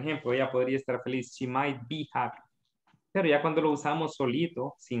happy, por ejemplo, ella podría estar feliz. She might be happy. Pero ya cuando lo usamos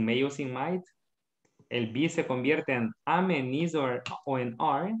solito, sin may o sin might, el be se convierte en am, en is o en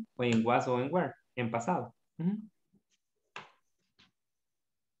are, o en was o en were, en pasado.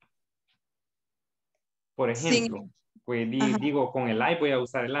 Por ejemplo, pues digo, con el I voy a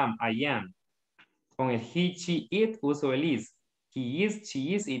usar el am, I am. Con el he, she, it uso el is. He is,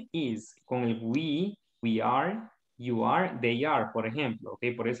 she is, it is. Con el we are, you are, they are, por ejemplo.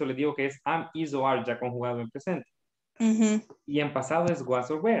 ¿Okay? Por eso les digo que es am, is o are ya conjugado en presente. Y en pasado es was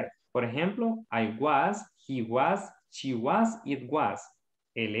or were. Por ejemplo, I was, he was, she was, it was.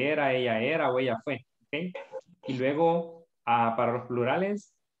 Él era, ella era o ella fue. ¿Okay? Y luego, para los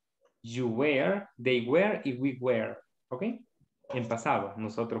plurales, you were, they were y we were. ¿Ok? En pasado,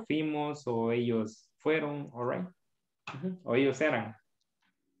 nosotros fuimos o ellos fueron, all right? O ellos eran.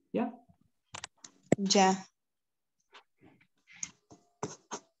 ¿Ya? Ya.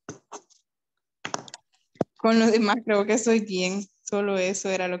 Con los demás creo que soy bien. Solo eso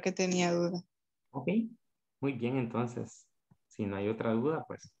era lo que tenía duda. Ok. Muy bien, entonces. Si no hay otra duda,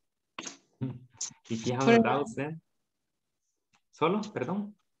 pues. If you have no doubts, then. ¿Solo?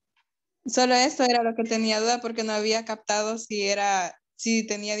 Perdón. Solo eso era lo que tenía duda porque no había captado si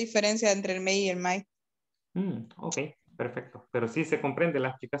tenía diferencia entre el may y el might. Ok, perfecto. Pero sí se comprende la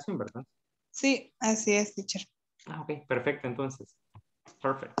explicación, ¿verdad? Sí, así es, teacher. Ok, perfecto, entonces.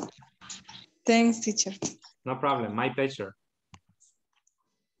 Perfect. Thanks, teacher. No problem, my pleasure.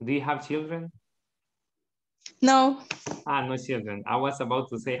 Do you have children? No. No children. I was about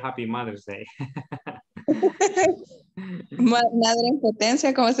to say Happy Mother's Day. Madre en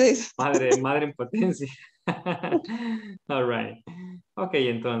potencia, ¿cómo se dice? Madre en potencia. All right. Ok,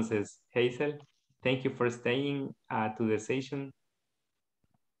 entonces, Hazel, thank you for staying to the session.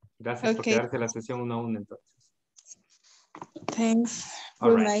 Gracias por quedarse la sesión 1 a 1 entonces. Thanks.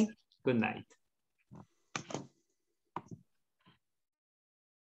 All Good right. night. Good night.